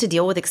loved ones to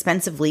deal with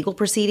expensive legal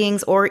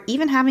proceedings or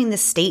even having the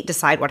state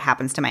decide what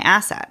happens to my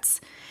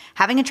assets.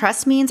 Having a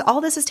trust means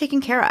all this is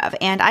taken care of,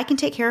 and I can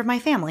take care of my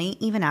family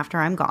even after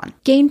I'm gone.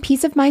 Gain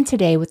peace of mind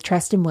today with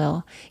Trust and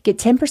Will. Get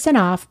 10%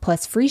 off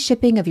plus free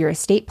shipping of your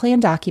estate plan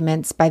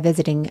documents by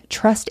visiting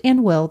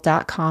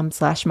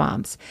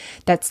trustandwill.com/moms.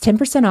 That's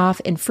 10% off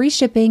and free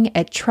shipping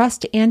at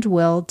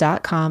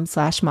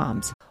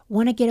trustandwill.com/moms.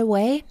 Want to get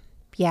away?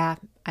 Yeah,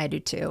 I do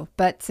too.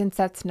 But since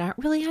that's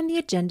not really on the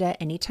agenda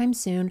anytime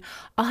soon,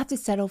 I'll have to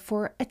settle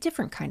for a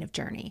different kind of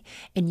journey.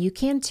 And you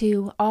can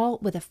too, all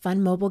with a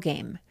fun mobile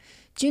game.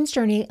 June's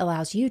Journey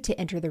allows you to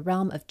enter the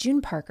realm of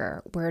June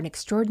Parker, where an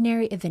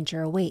extraordinary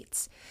adventure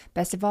awaits.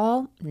 Best of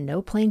all,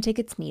 no plane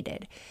tickets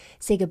needed.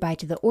 Say goodbye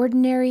to the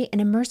ordinary and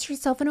immerse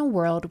yourself in a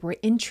world where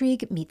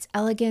intrigue meets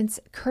elegance,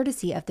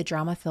 courtesy of the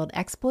drama-filled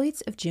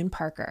exploits of June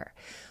Parker.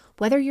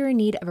 Whether you're in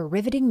need of a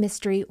riveting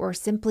mystery or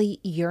simply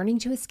yearning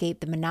to escape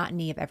the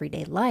monotony of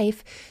everyday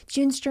life,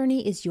 June's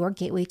Journey is your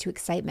gateway to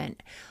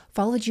excitement.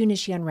 Follow June as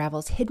she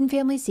unravels hidden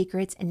family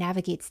secrets and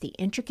navigates the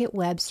intricate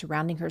web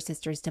surrounding her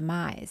sister's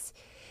demise.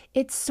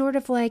 It's sort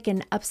of like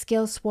an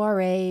upscale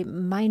soiree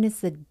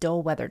minus the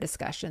dull weather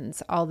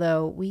discussions,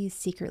 although we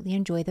secretly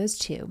enjoy those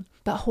too.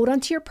 But hold on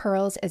to your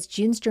pearls, as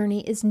June's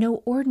Journey is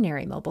no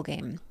ordinary mobile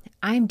game.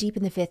 I'm deep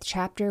in the 5th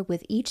chapter,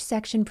 with each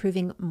section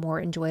proving more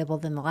enjoyable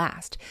than the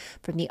last.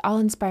 From the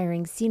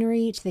awe-inspiring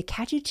scenery to the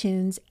catchy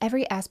tunes,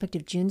 every aspect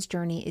of June's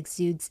Journey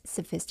exudes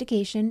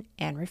sophistication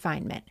and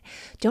refinement.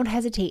 Don't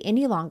hesitate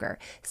any longer.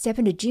 Step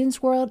into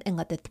June's world and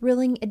let the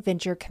thrilling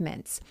adventure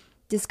commence.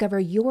 Discover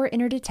your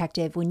inner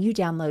detective when you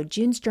download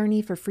June's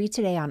Journey for free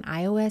today on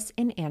iOS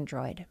and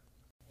Android.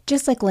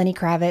 Just like Lenny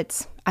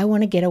Kravitz, I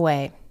want to get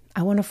away.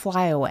 I want to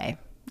fly away.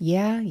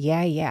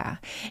 Yeah.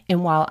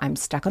 And while I'm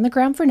stuck on the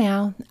ground for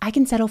now, I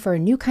can settle for a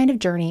new kind of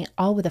journey,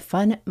 all with a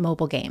fun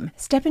mobile game.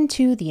 Step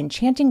into the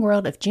enchanting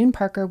world of June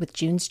Parker with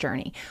June's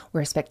Journey,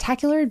 where a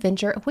spectacular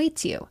adventure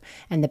awaits you.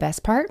 And the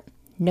best part?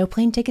 No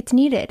plane tickets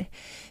needed.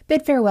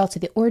 Bid farewell to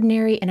the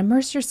ordinary and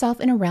immerse yourself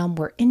in a realm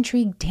where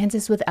intrigue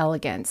dances with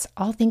elegance,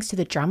 all thanks to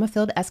the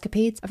drama-filled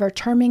escapades of our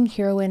charming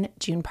heroine,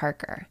 June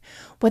Parker.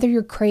 Whether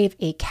you crave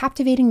a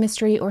captivating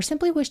mystery or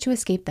simply wish to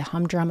escape the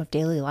humdrum of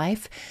daily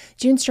life,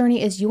 June's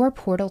Journey is your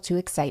portal to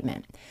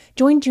excitement.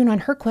 Join June on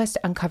her quest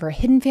to uncover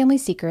hidden family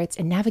secrets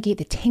and navigate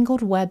the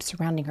tangled web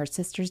surrounding her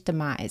sister's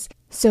demise.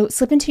 So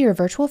slip into your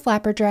virtual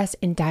flapper dress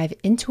and dive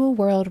into a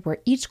world where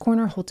each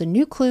corner holds a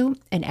new clue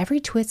and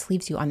every twist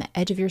leaves you on the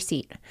edge of your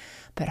seat.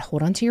 But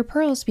hold on to your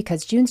pearls,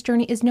 because June's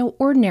Journey is no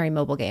ordinary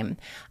mobile game.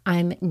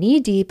 I'm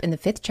knee-deep in the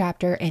 5th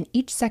chapter, and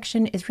each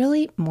section is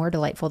really more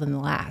delightful than the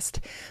last.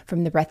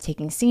 From the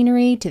breathtaking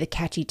scenery to the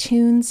catchy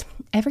tunes,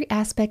 every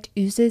aspect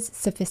oozes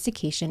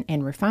sophistication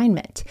and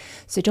refinement.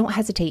 So don't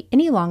hesitate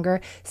any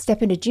longer.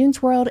 Step into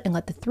June's world and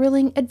let the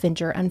thrilling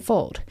adventure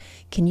unfold.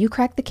 Can you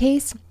crack the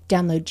case?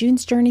 Download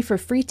June's Journey for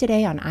free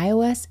today on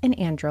iOS and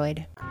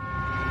Android.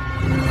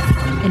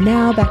 And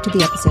now back to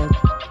the episode.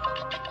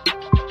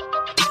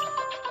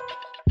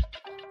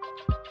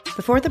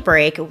 Before the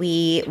break,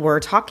 we were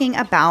talking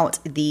about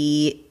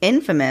the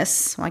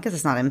infamous, well, I guess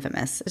it's not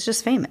infamous, it's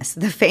just famous,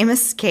 the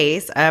famous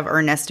case of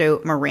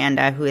Ernesto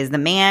Miranda, who is the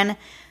man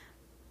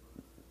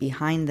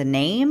behind the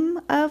name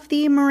of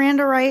the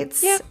Miranda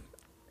rights. Yeah.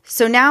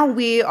 So now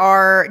we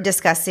are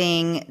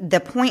discussing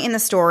the point in the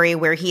story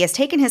where he has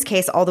taken his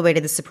case all the way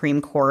to the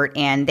Supreme Court,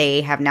 and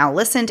they have now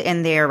listened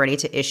and they are ready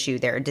to issue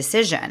their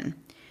decision.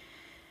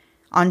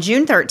 On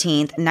June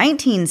 13th,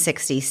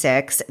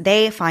 1966,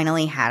 they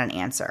finally had an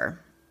answer.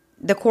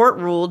 The court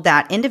ruled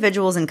that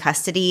individuals in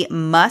custody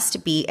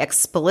must be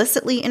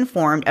explicitly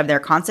informed of their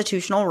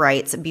constitutional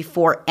rights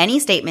before any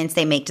statements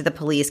they make to the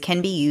police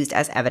can be used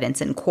as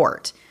evidence in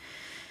court.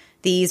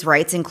 These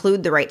rights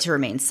include the right to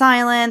remain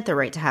silent, the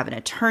right to have an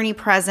attorney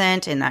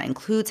present, and that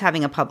includes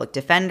having a public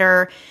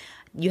defender.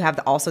 You have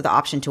also the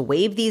option to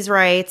waive these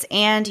rights,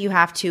 and you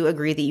have to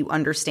agree that you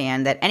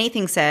understand that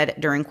anything said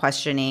during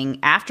questioning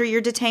after you're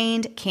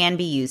detained can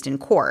be used in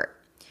court.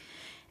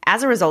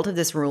 As a result of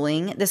this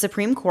ruling, the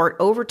Supreme Court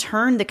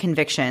overturned the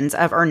convictions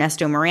of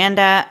Ernesto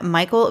Miranda,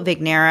 Michael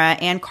Vignera,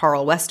 and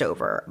Carl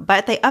Westover,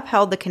 but they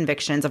upheld the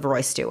convictions of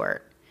Roy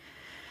Stewart.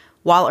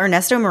 While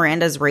Ernesto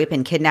Miranda's rape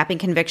and kidnapping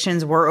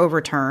convictions were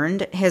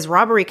overturned, his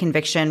robbery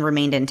conviction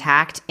remained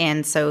intact,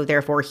 and so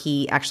therefore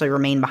he actually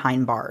remained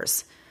behind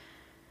bars.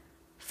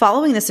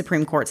 Following the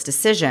Supreme Court's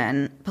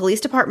decision,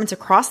 police departments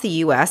across the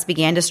U.S.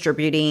 began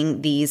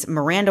distributing these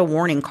Miranda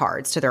warning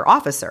cards to their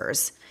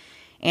officers.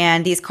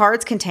 And these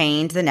cards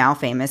contained the now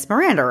famous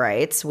Miranda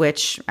rights,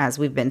 which, as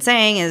we've been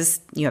saying,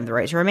 is you have the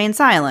right to remain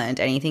silent.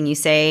 Anything you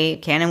say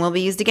can and will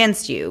be used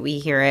against you. We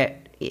hear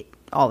it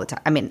all the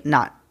time. I mean,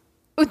 not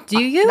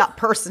Do you? Not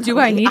personally. Do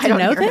I need to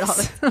know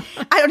this?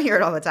 I don't hear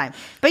it all the time.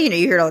 But, you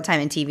hear it all the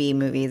time in TV,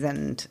 movies,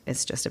 and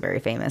it's just a very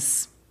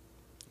famous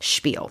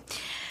spiel.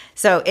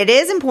 So it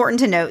is important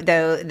to note,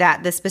 though,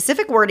 that the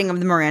specific wording of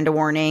the Miranda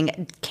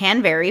warning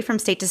can vary from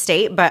state to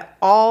state, but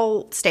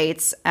all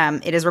states,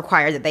 it is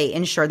required that they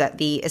ensure that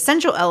the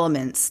essential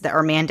elements that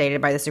are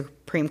mandated by the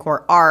Supreme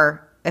Court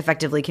are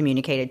effectively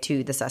communicated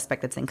to the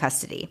suspect that's in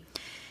custody.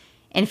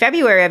 In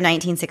February of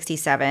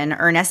 1967,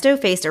 Ernesto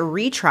faced a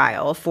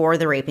retrial for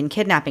the rape and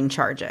kidnapping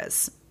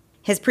charges.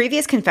 His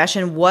previous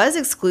confession was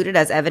excluded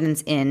as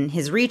evidence in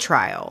his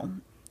retrial.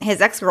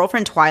 His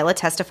ex-girlfriend Twyla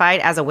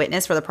testified as a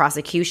witness for the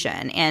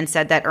prosecution and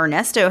said that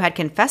Ernesto had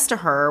confessed to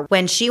her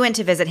when she went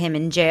to visit him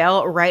in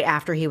jail right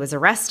after he was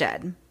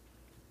arrested.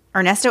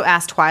 Ernesto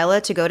asked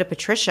Twyla to go to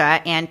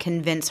Patricia and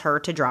convince her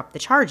to drop the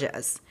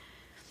charges.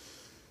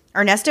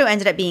 Ernesto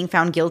ended up being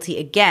found guilty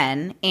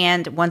again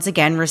and once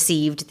again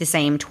received the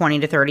same 20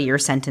 to 30-year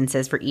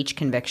sentences for each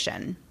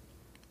conviction.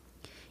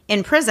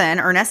 In prison,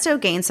 Ernesto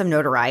gained some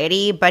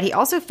notoriety, but he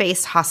also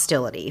faced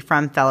hostility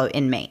from fellow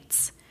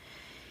inmates.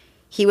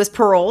 He was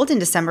paroled in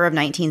December of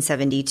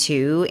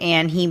 1972,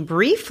 and he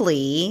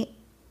briefly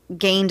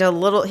gained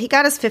he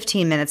got his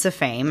 15 minutes of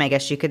fame, I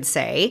guess you could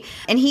say.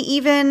 And he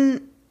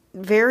even,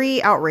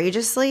 very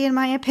outrageously, in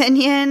my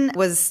opinion,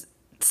 was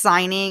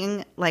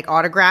signing,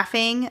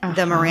 autographing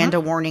the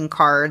Miranda warning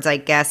cards, I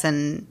guess,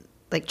 and,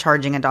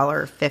 charging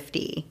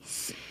 $1.50.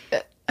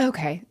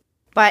 Okay.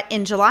 But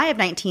in July of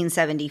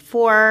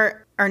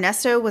 1974,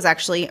 Ernesto was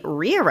actually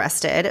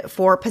rearrested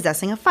for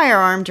possessing a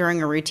firearm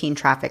during a routine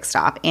traffic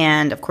stop.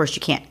 And, of course, you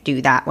can't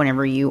do that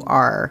whenever you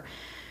are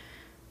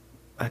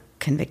a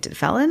convicted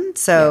felon.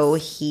 So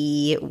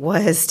He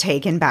was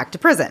taken back to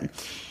prison.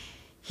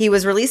 He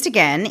was released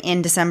again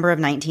in December of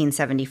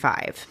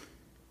 1975.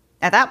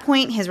 At that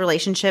point, his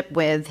relationship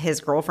with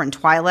his girlfriend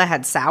Twyla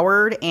had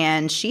soured,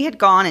 and she had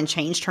gone and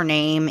changed her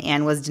name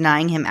and was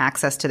denying him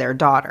access to their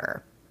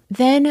daughter.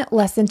 Then,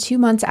 less than 2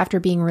 months after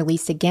being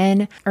released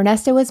again,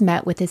 Ernesto was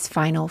met with his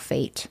final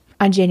fate.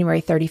 On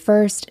January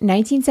 31st,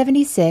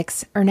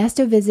 1976,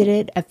 Ernesto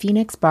visited a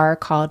Phoenix bar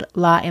called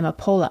La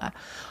Amapola.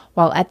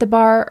 While at the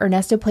bar,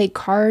 Ernesto played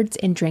cards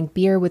and drank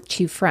beer with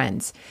two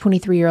friends,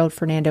 23-year-old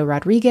Fernando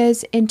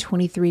Rodriguez and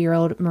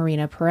 23-year-old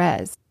Marina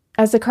Perez.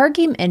 As the card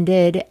game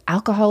ended,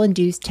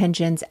 alcohol-induced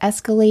tensions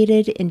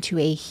escalated into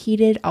a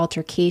heated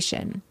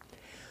altercation.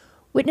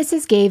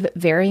 Witnesses gave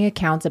varying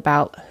accounts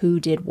about who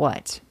did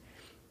what.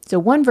 So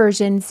one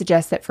version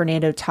suggests that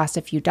Fernando tossed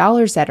a few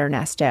dollars at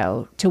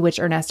Ernesto, to which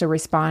Ernesto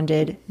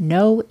responded,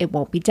 "No, it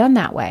won't be done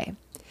that way."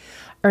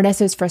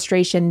 Ernesto's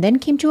frustration then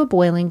came to a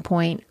boiling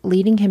point,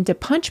 leading him to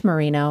punch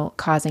Marino,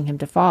 causing him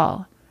to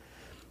fall.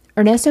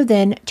 Ernesto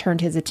then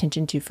turned his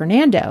attention to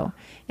Fernando,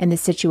 and the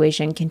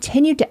situation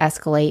continued to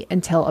escalate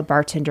until a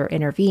bartender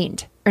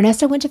intervened.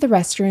 Ernesto went to the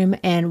restroom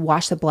and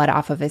washed the blood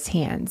off of his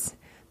hands.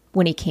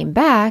 When he came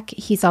back,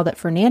 he saw that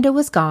Fernando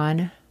was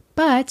gone,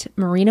 but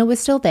Marino was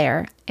still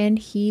there, and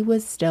he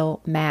was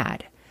still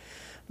mad.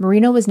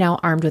 Marino was now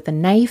armed with a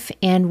knife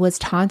and was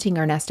taunting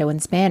Ernesto in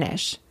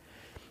Spanish.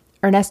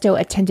 Ernesto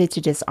attempted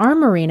to disarm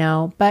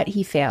Marino, but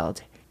he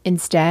failed.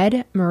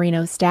 Instead,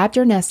 Marino stabbed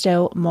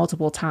Ernesto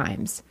multiple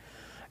times.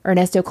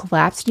 Ernesto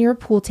collapsed near a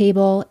pool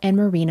table, and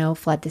Marino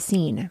fled the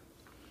scene.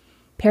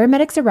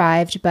 Paramedics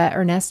arrived, but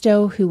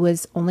Ernesto, who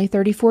was only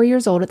 34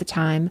 years old at the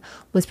time,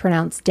 was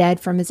pronounced dead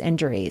from his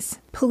injuries.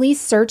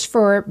 Police searched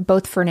for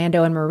both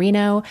Fernando and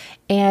Marino,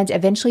 and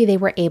eventually they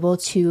were able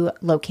to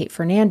locate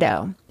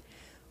Fernando.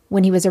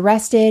 When he was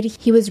arrested,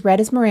 he was read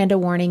his Miranda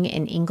warning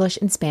in English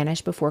and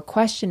Spanish before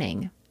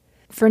questioning.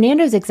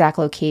 Fernando's exact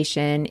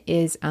location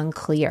is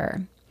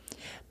unclear.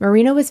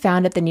 Marino was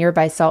found at the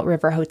nearby Salt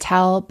River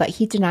Hotel, but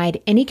he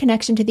denied any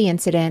connection to the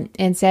incident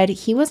and said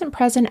he wasn't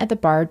present at the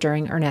bar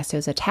during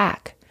Ernesto's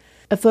attack.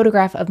 A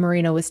photograph of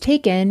Marino was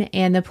taken,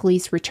 and the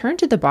police returned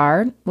to the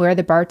bar, where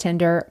the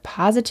bartender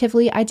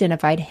positively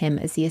identified him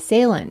as the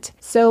assailant.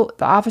 So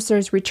the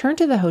officers returned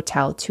to the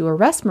hotel to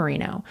arrest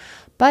Marino,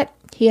 but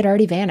he had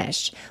already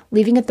vanished,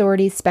 leaving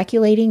authorities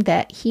speculating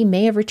that he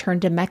may have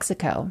returned to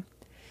Mexico.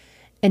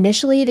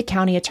 Initially, the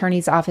county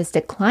attorney's office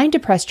declined to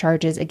press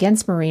charges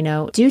against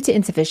Marino due to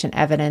insufficient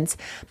evidence,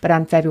 but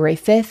on February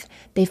 5th,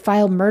 they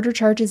filed murder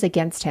charges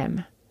against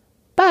him.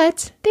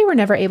 But they were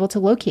never able to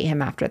locate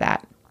him after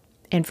that,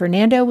 and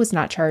Fernando was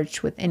not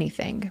charged with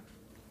anything.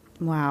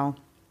 Wow.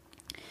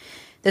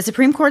 The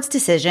Supreme Court's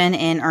decision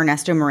in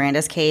Ernesto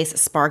Miranda's case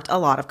sparked a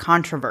lot of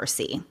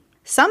controversy.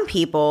 Some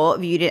people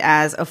viewed it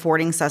as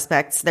affording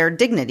suspects their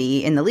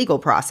dignity in the legal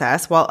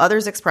process, while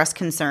others expressed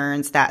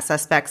concerns that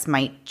suspects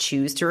might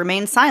choose to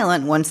remain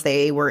silent once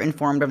they were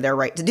informed of their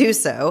right to do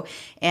so,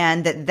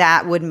 and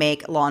that would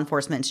make law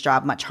enforcement's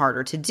job much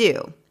harder to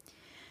do.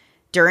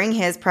 During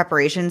his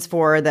preparations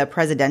for the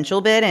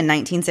presidential bid in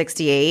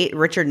 1968,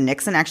 Richard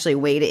Nixon actually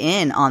weighed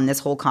in on this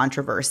whole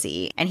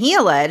controversy. And he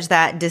alleged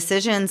that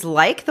decisions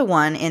like the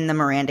one in the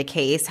Miranda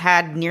case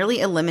had nearly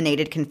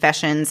eliminated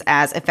confessions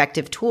as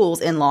effective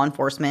tools in law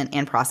enforcement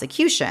and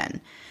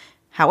prosecution.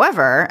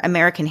 However,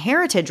 American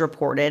Heritage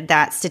reported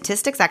that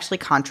statistics actually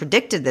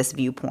contradicted this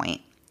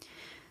viewpoint.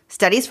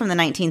 Studies from the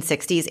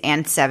 1960s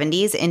and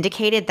 70s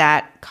indicated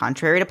that,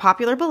 contrary to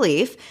popular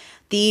belief,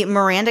 the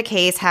Miranda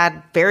case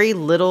had very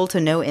little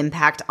to no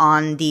impact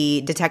on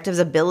the detective's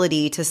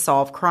ability to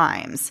solve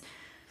crimes.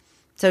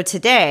 So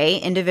today,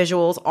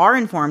 individuals are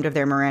informed of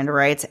their Miranda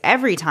rights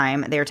every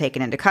time they are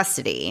taken into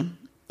custody.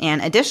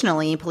 And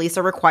additionally, police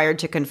are required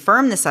to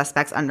confirm the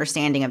suspect's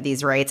understanding of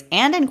these rights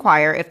and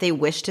inquire if they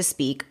wish to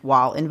speak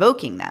while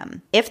invoking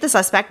them. If the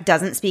suspect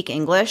doesn't speak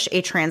English,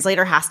 a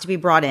translator has to be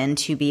brought in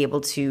to be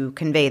able to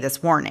convey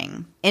this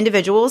warning.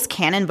 Individuals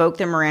can invoke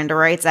their Miranda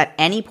rights at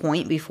any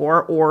point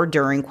before or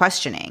during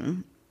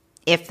questioning.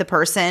 If the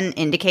person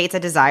indicates a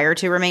desire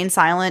to remain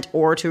silent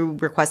or to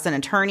request an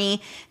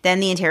attorney, then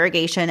the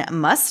interrogation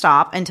must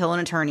stop until an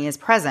attorney is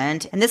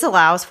present, and this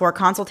allows for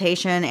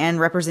consultation and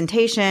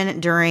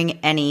representation during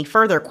any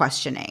further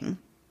questioning.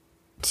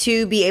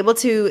 To be able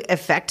to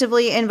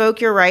effectively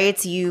invoke your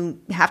rights, you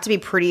have to be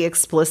pretty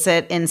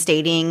explicit in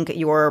stating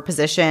your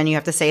position. You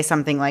have to say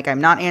something like,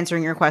 I'm not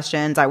answering your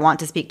questions, I want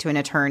to speak to an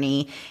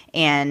attorney,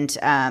 and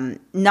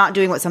not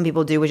doing what some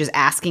people do, which is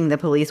asking the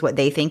police what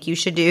they think you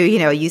should do. You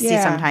know, you see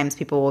sometimes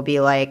people will be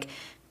like,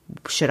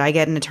 should I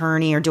get an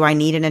attorney or do I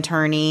need an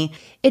attorney?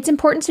 It's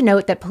important to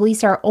note that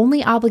police are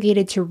only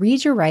obligated to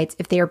read your rights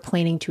if they are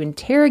planning to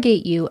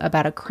interrogate you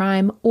about a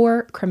crime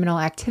or criminal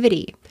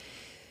activity.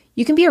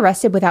 You can be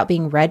arrested without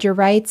being read your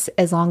rights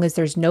as long as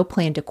there's no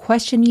plan to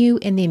question you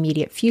in the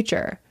immediate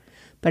future.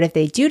 But if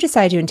they do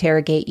decide to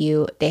interrogate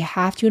you, they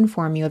have to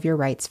inform you of your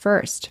rights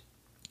first.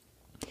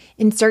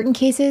 In certain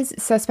cases,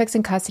 suspects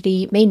in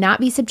custody may not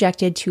be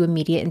subjected to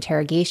immediate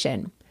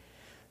interrogation.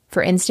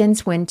 For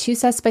instance, when two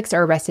suspects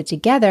are arrested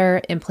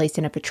together and placed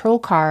in a patrol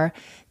car,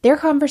 their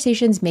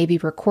conversations may be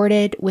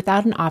recorded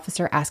without an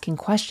officer asking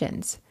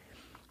questions.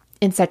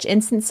 In such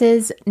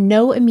instances,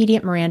 no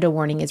immediate Miranda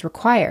warning is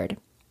required.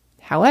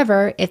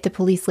 However, if the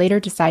police later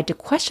decide to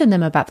question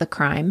them about the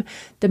crime,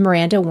 the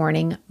Miranda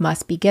warning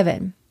must be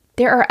given.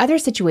 There are other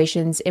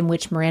situations in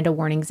which Miranda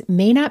warnings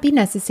may not be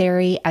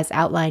necessary as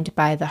outlined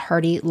by the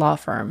Hardy Law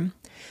Firm.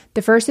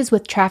 The first is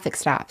with traffic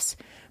stops.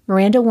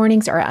 Miranda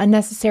warnings are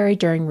unnecessary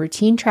during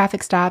routine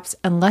traffic stops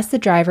unless the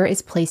driver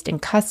is placed in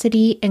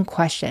custody and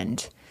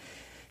questioned.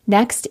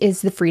 Next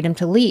is the freedom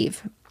to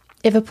leave.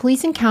 If a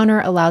police encounter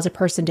allows a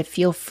person to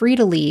feel free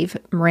to leave,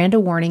 Miranda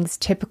warnings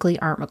typically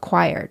aren't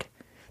required.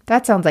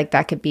 That sounds like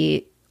that could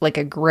be like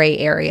a gray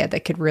area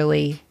that could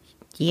really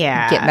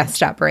get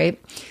messed up,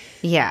 right?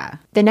 Yeah.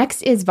 The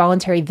next is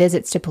voluntary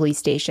visits to police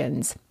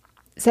stations.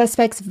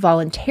 Suspects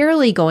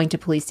voluntarily going to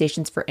police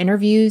stations for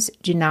interviews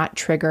do not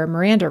trigger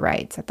Miranda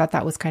rights. I thought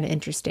that was kind of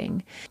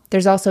interesting.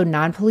 There's also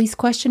non-police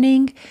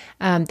questioning.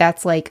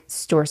 That's like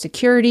store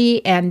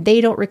security, and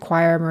they don't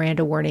require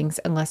Miranda warnings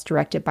unless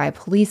directed by a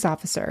police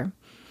officer.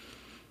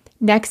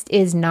 Next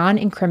is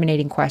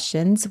non-incriminating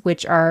questions,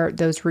 which are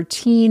those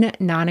routine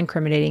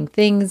non-incriminating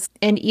things.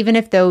 And even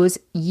if those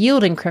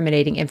yield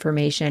incriminating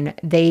information,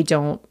 they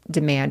don't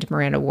demand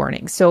Miranda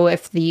warnings. So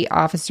if the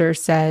officer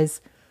says,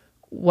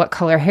 what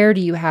color hair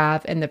do you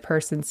have? And the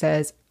person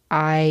says,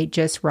 I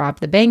just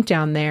robbed the bank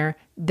down there,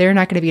 they're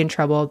not going to be in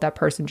trouble. That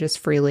person just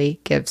freely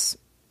gives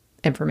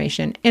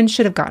information and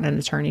should have gotten an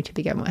attorney to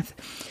begin with.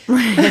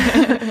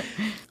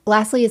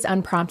 Lastly is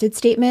unprompted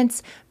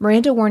statements.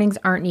 Miranda warnings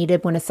aren't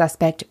needed when a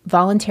suspect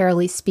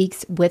voluntarily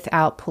speaks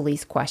without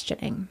police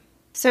questioning.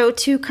 So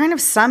to kind of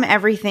sum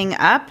everything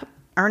up,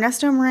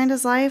 Ernesto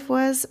Miranda's life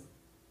was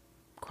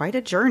quite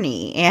a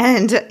journey.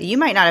 And you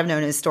might not have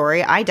known his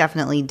story. I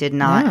definitely did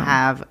not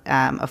have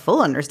a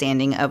full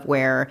understanding of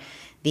where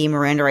the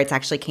Miranda rights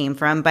actually came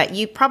from. But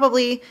you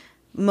probably,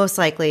 most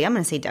likely, I'm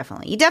going to say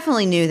definitely, you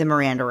definitely knew the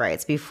Miranda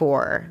rights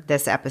before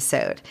this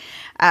episode.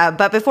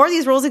 But before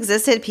these rules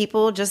existed,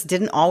 people just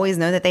didn't always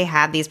know that they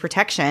had these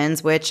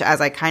protections, which,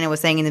 as I kind of was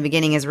saying in the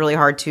beginning, is really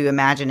hard to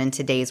imagine in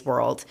today's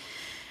world.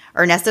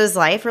 Ernesto's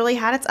life really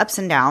had its ups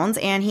and downs,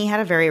 and he had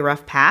a very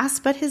rough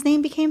past, but his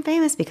name became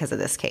famous because of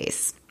this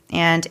case.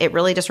 And it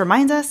really just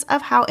reminds us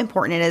of how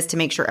important it is to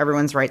make sure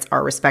everyone's rights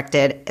are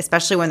respected,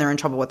 especially when they're in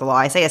trouble with the law.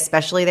 I say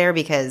especially there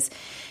because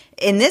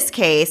in this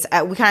case,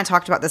 we kind of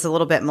talked about this a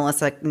little bit,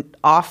 Melissa,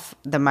 off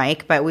the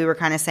mic, but we were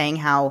kind of saying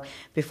how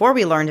before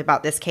we learned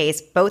about this case,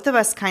 both of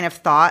us kind of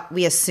thought,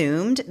 we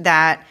assumed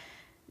that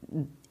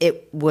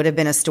it would have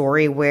been a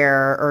story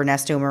where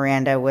Ernesto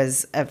Miranda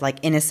was a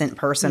innocent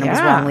person and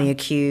was wrongly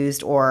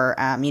accused or,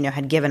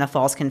 had given a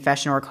false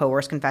confession or a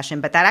coerced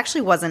confession. But that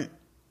actually wasn't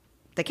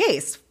the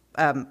case.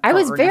 I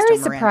was very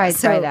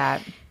surprised by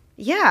that.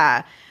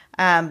 Yeah.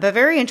 But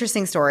very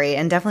interesting story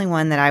and definitely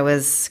one that I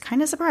was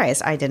kind of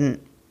surprised I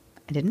didn't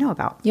know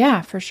about.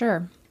 Yeah, for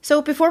sure.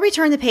 So before we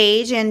turn the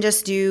page and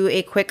just do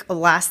a quick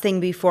last thing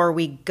before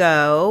we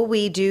go,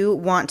 we do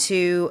want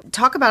to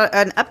talk about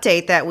an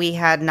update that we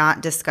had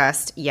not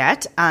discussed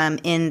yet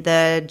in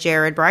the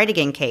Jared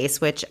Bridegan case,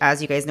 which, as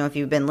you guys know, if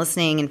you've been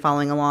listening and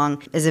following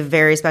along, is a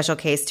very special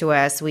case to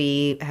us.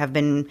 We have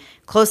been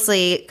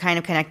closely kind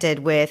of connected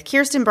with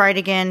Kirsten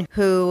Bridegan,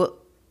 who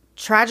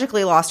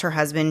tragically lost her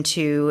husband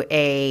to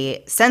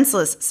a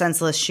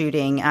senseless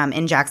shooting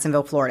in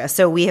Jacksonville, Florida.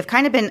 So we have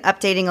kind of been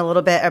updating a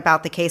little bit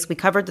about the case. We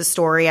covered the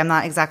story. I'm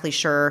not exactly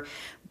sure.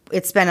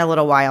 It's been a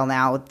little while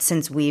now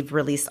since we've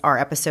released our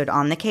episode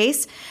on the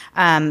case.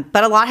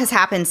 But a lot has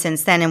happened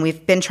since then, and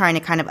we've been trying to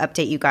kind of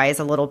update you guys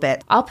a little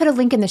bit. I'll put a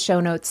link in the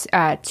show notes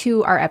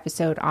to our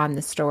episode on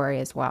the story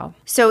as well.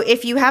 So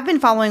if you have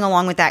been following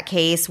along with that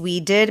case, we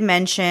did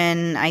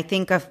mention, I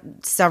think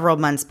several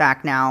months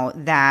back now,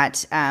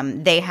 that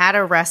they had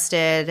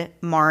arrested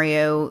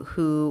Mario,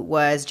 who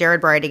was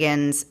Jared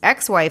Bridegan's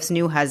ex-wife's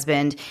new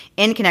husband,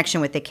 in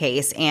connection with the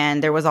case.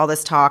 And there was all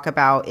this talk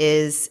about,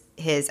 is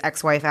his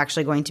ex-wife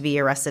actually going to be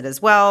arrested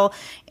as well?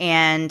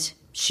 And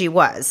she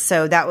was.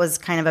 So that was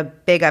kind of a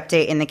big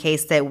update in the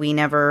case that we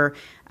never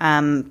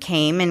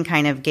came and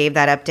kind of gave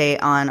that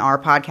update on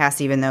our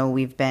podcast, even though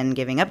we've been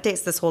giving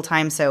updates this whole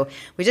time. So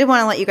we did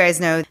want to let you guys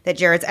know that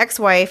Jared's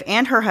ex-wife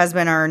and her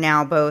husband are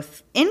now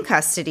both in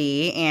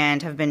custody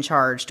and have been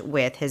charged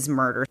with his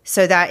murder.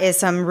 So that is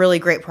some really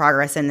great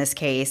progress in this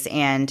case.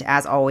 And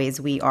as always,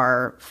 we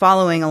are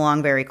following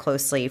along very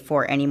closely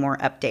for any more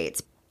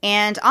updates.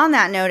 And on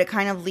that note, it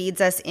kind of leads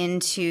us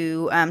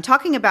into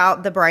talking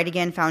about the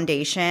Bridegan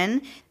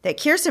Foundation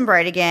that Kirsten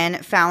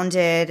Bridegan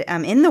founded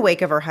in the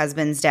wake of her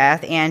husband's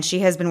death. And she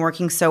has been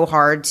working so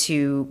hard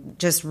to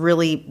just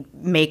really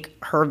make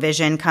her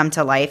vision come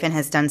to life and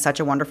has done such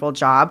a wonderful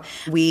job.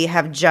 We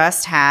have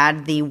just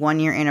had the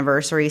 1-year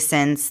anniversary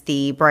since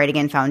the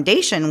Bridegan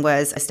Foundation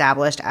was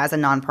established as a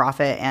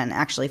nonprofit and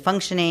actually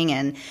functioning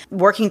and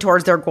working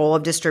towards their goal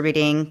of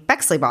distributing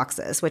Bexley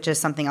boxes, which is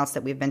something else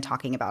that we've been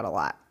talking about a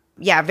lot.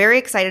 Yeah, very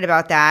excited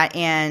about that.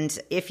 And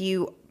if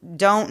you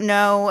don't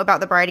know about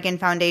the Bridegan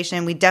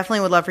Foundation, we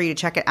definitely would love for you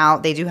to check it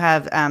out. They do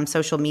have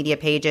social media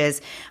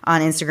pages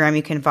on Instagram.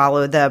 You can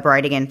follow the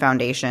Bridegan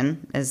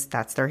Foundation, as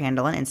that's their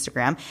handle on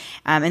Instagram.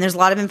 And there's a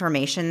lot of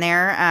information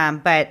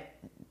there. But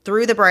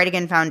through the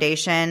Bridegan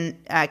Foundation,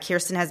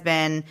 Kirsten has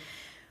been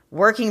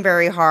working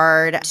very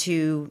hard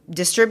to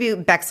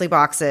distribute Bexley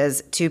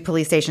boxes to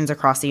police stations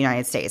across the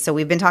United States. So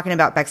we've been talking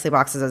about Bexley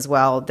boxes as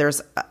well.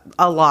 There's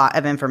a lot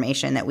of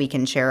information that we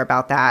can share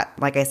about that,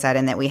 like I said,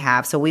 and that we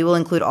have. So we will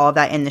include all of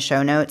that in the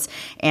show notes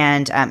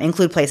and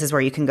include places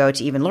where you can go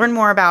to even learn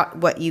more about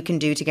what you can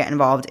do to get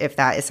involved if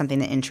that is something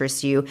that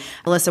interests you.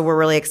 Melissa, we're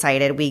really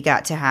excited. We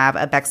got to have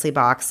a Bexley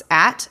box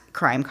at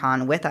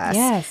CrimeCon with us.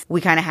 Yes.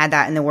 We kind of had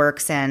that in the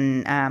works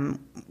and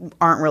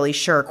aren't really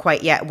sure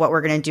quite yet what we're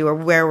going to do or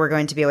where we're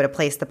going to be able to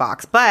place the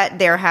box. But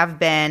there have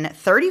been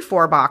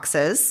 34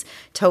 boxes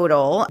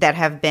total that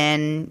have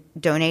been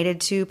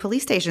donated to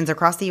police stations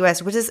across the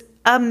U.S., which is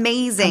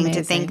amazing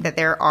to think that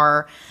there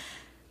are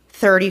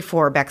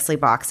 34 Bexley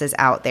boxes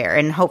out there,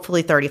 and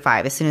hopefully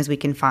 35 as soon as we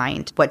can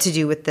find what to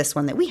do with this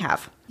one that we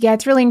have. Yeah,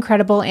 it's really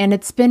incredible. And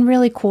it's been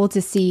really cool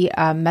to see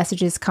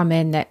messages come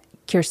in that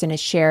Kirsten has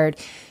shared,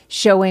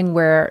 showing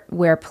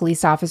where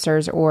police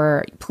officers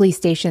or police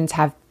stations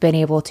have been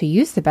able to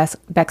use the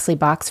Bexley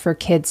box for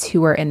kids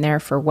who are in there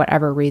for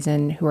whatever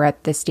reason, who are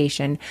at the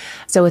station.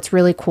 So it's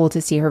really cool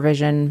to see her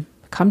vision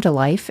come to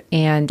life,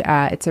 and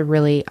it's a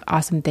really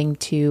awesome thing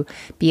to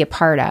be a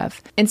part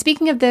of. And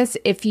speaking of this,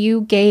 if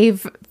you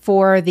gave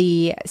for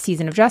the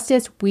Season of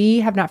Justice,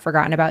 we have not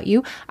forgotten about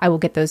you. I will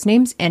get those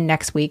names, and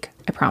next week,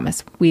 I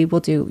promise, we will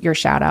do your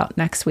shout out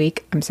next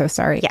week. I'm so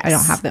sorry. Yes. I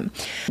don't have them.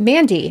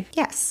 Mandy.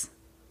 Yes.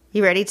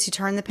 You ready to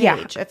turn the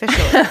page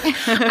officially?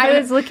 I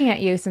was looking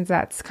at you since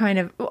that's kind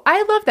of,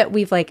 I love that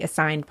we've like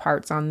assigned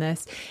parts on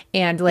this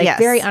and like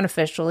very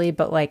unofficially,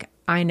 but like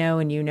I know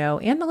and you know,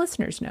 and the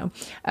listeners know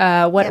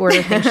what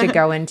order things should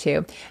go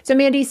into. So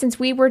Mandy, since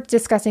we were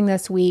discussing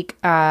this week,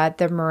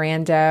 the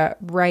Miranda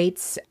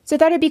rights, so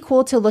that would be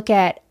cool to look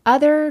at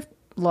other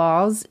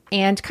laws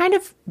and kind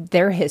of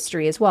their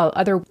history as well,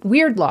 other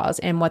weird laws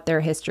and what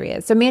their history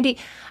is. So Mandy,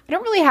 I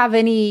don't really have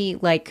any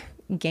like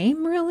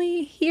game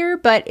really here,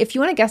 but if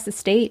you want to guess the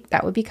state,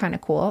 that would be kind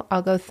of cool.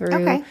 I'll go through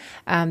them.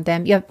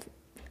 You have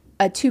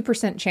a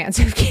 2% chance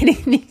of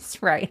getting these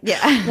right.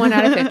 Yeah. 1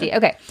 out of 50.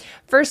 Okay.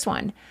 First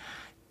one.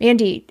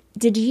 Mandy,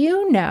 did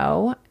you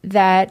know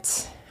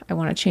that I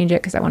want to change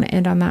it because I want to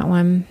end on that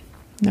one?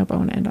 Nope, I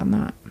want to end on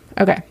that.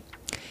 Okay.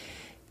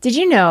 Did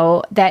you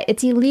know that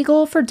it's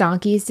illegal for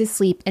donkeys to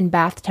sleep in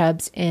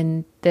bathtubs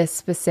in this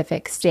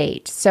specific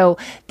state? So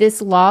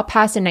this law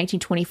passed in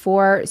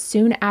 1924,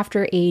 soon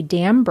after a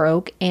dam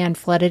broke and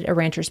flooded a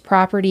rancher's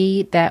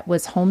property that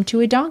was home to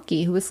a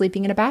donkey who was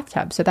sleeping in a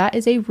bathtub. So that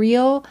is a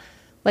real,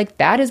 like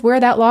that is where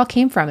that law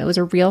came from. It was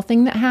a real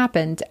thing that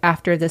happened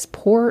after this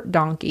poor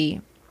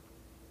donkey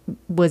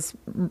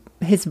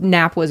his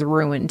nap was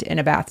ruined in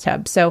a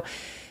bathtub. So,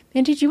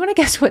 man, did you want to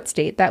guess what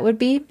state that would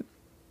be?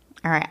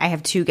 All right, I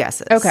have 2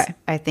 guesses. Okay.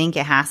 I think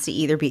it has to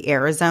either be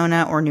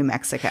Arizona or New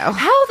Mexico.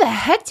 How the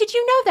heck did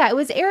you know that? It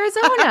was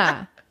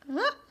Arizona.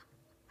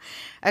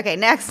 Okay,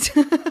 next.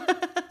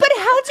 But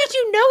how did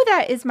you know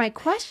that is my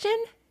question.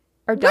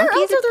 Are Where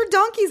donkeys? else are there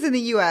donkeys in the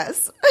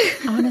U.S.?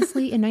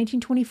 Honestly, in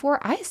 1924,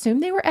 I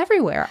assumed they were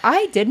everywhere.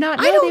 I did not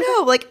know. I don't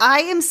know. Like,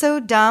 I am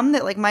so dumb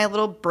that, like, my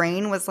little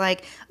brain was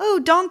like, oh,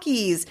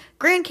 donkeys,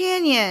 Grand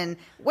Canyon.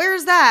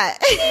 Where's that?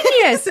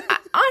 Yes.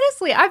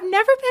 Honestly, I've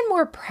never been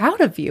more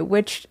proud of you,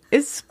 which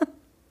is,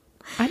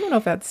 I don't know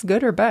if that's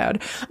good or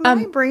bad.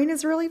 My brain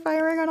is really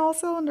firing on all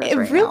cylinders It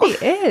right really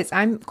now. is.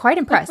 I'm quite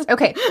impressed.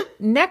 Okay,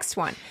 next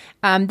one.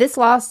 This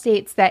law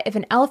states that if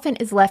an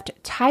elephant is left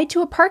tied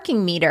to a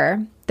parking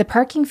meter, the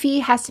parking fee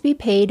has to be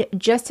paid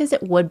just as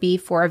it would be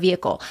for a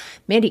vehicle.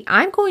 Mandy,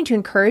 I'm going to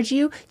encourage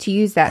you to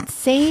use that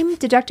same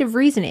deductive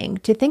reasoning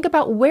to think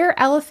about where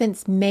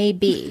elephants may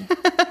be.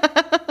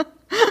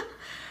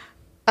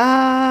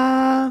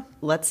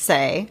 Let's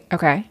say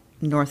Okay.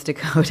 North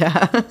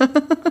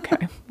Dakota.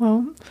 Okay.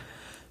 Well,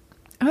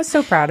 I was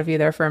so proud of you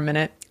there for a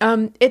minute.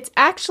 It's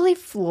actually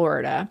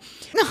Florida.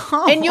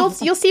 And you'll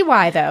see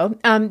why, though.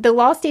 The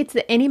law states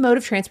that any mode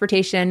of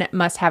transportation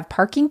must have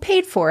parking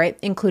paid for it,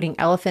 including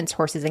elephants,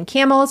 horses, and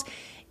camels.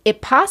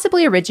 It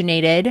possibly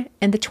originated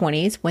in the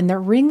 1920s when the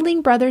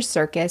Ringling Brothers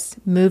Circus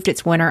moved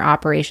its winter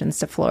operations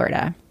to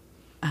Florida.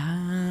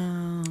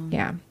 Oh.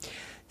 Yeah.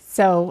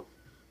 So,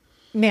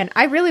 man,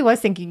 I really was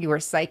thinking you were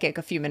psychic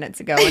a few minutes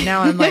ago. And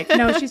now I'm like,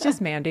 no, she's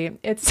just Mandy.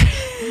 It's...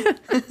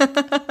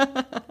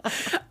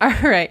 All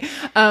right.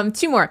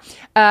 2 more.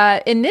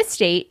 In this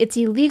state, it's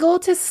illegal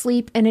to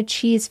sleep in a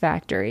cheese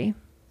factory.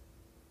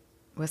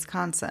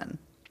 Wisconsin.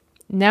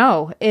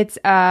 No, it's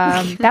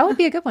that would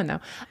be a good one,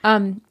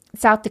 though.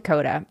 South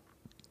Dakota.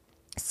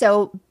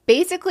 So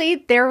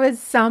basically, there was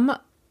some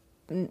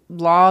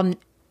law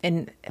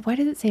in, why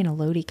did it say in a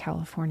Lodi,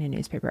 California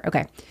newspaper?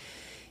 Okay.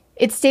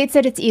 It states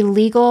that it's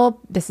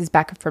illegal, this is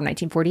back from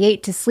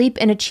 1948, to sleep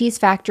in a cheese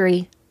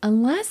factory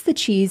unless the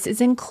cheese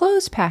is in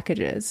closed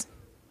packages.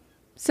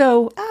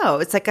 So, Oh,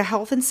 it's like a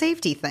health and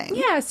safety thing.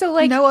 yeah, so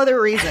like No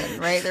other reason,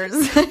 right?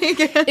 There's like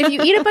if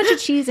you eat a bunch of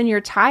cheese and you're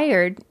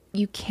tired,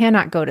 you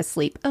cannot go to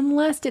sleep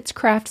unless it's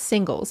Kraft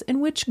singles,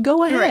 in which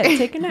go ahead, Right.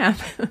 take a nap.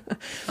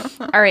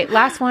 All right,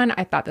 last one.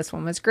 I thought this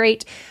one was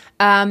great.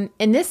 In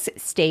this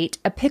state,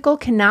 a pickle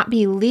cannot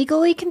be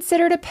legally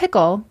considered a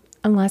pickle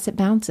unless it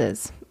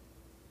bounces.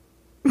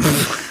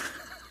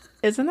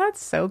 Isn't that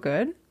so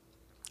good?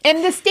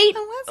 And the state,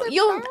 Unless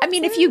it I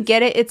mean, if you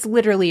get it, it's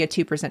literally a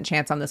 2%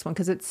 chance on this one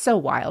because it's so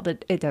wild.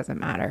 It doesn't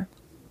matter.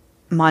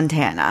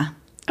 Montana.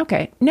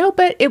 Okay. No,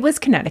 but it was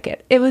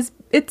Connecticut. It's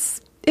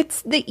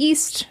the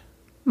East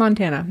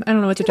Montana. I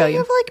don't know what to tell They you.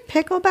 have like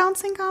pickle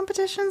bouncing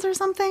competitions or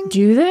something?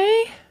 Do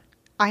they?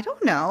 I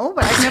don't know,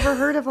 but I've never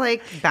heard of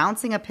like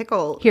bouncing a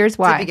pickle Here's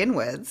why. to begin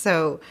with.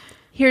 So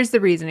Here's the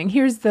reasoning.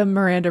 Here's the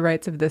Miranda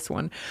rights of this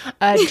one.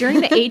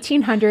 During the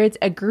 1800s,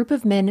 a group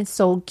of men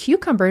sold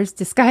cucumbers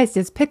disguised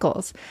as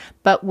pickles,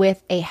 but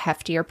with a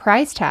heftier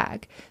price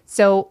tag.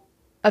 So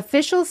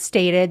officials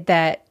stated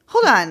that,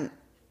 hold on.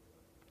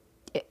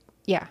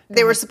 yeah.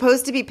 They were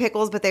supposed to be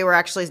pickles, but they were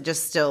actually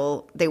just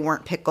they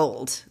weren't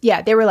pickled.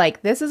 Yeah, they were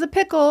like, this is a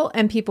pickle.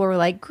 And people were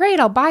like, great,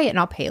 I'll buy it. And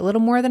I'll pay a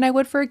little more than I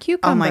would for a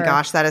cucumber. Oh my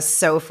gosh, that is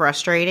so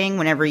frustrating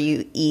whenever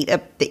you eat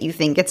that you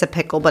think it's a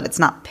pickle, but it's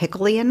not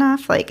pickly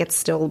enough. Like it's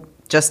still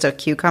just a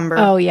cucumber.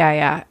 Oh, yeah,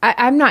 yeah.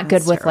 I'm not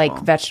good That's with like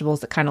terrible.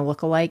 vegetables that kind of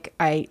look alike.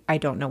 I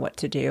don't know what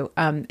to do.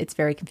 It's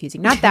very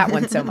confusing. Not that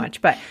one so much,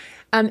 but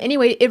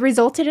anyway, it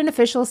resulted in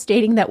officials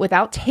stating that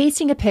without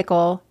tasting a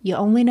pickle, you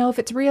only know if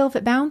it's real if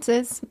it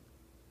bounces.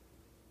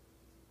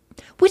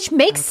 Which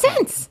makes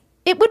sense.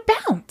 It would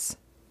bounce.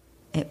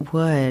 It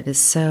would.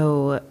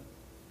 So,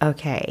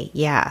 okay.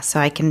 Yeah. So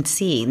I can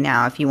see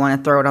now if you want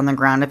to throw it on the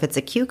ground, if it's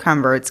a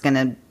cucumber, it's going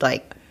to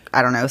like,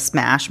 I don't know,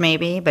 smash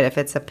maybe. But if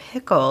it's a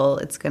pickle,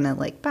 it's going to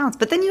like bounce.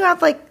 But then you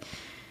have like,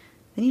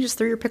 then you just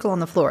threw your pickle on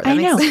the floor. That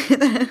I know. makes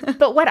sense.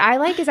 But what I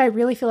like is I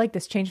really feel like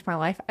this changed my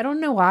life. I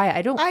don't know why. I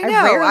I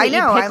rarely eat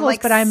know. pickles, I'm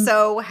like but I'm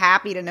so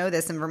happy to know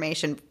this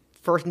information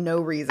for no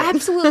reason.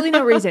 absolutely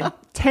no reason.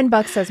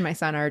 $10 says my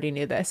son already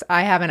knew this.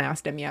 I haven't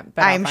asked him yet,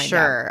 but I'm I'll find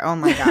sure. out. Oh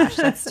my gosh,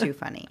 that's too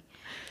funny.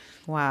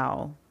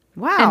 Wow.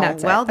 Wow. And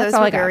that's it. Well, That's those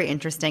all I were got. very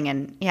interesting.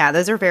 And yeah,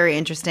 those are very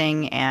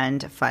interesting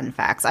and fun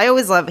facts. I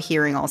always love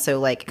hearing also,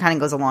 like, it kind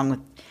of goes along with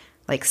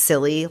like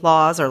silly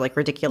laws or like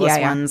ridiculous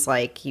Yeah. ones.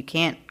 Like, you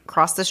can't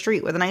cross the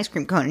street with an ice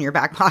cream cone in your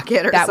back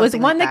pocket or That was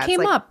something one like that It's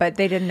came like, up, but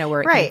they didn't know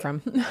where it Right. came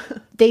from.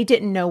 They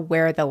didn't know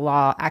where the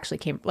law actually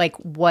came. Like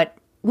what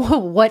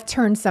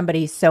turned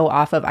somebody so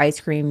off of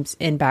ice creams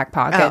in back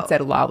pockets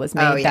that a law was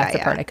made. Oh, yeah, That's the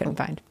part yeah. I couldn't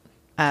find.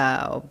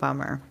 Oh,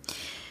 bummer.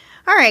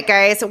 All right,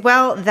 guys.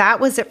 Well, that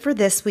was it for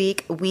this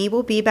week. We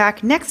will be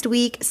back next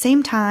week.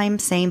 Same time,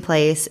 same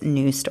place,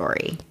 new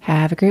story.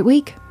 Have a great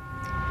week.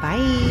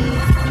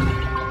 Bye.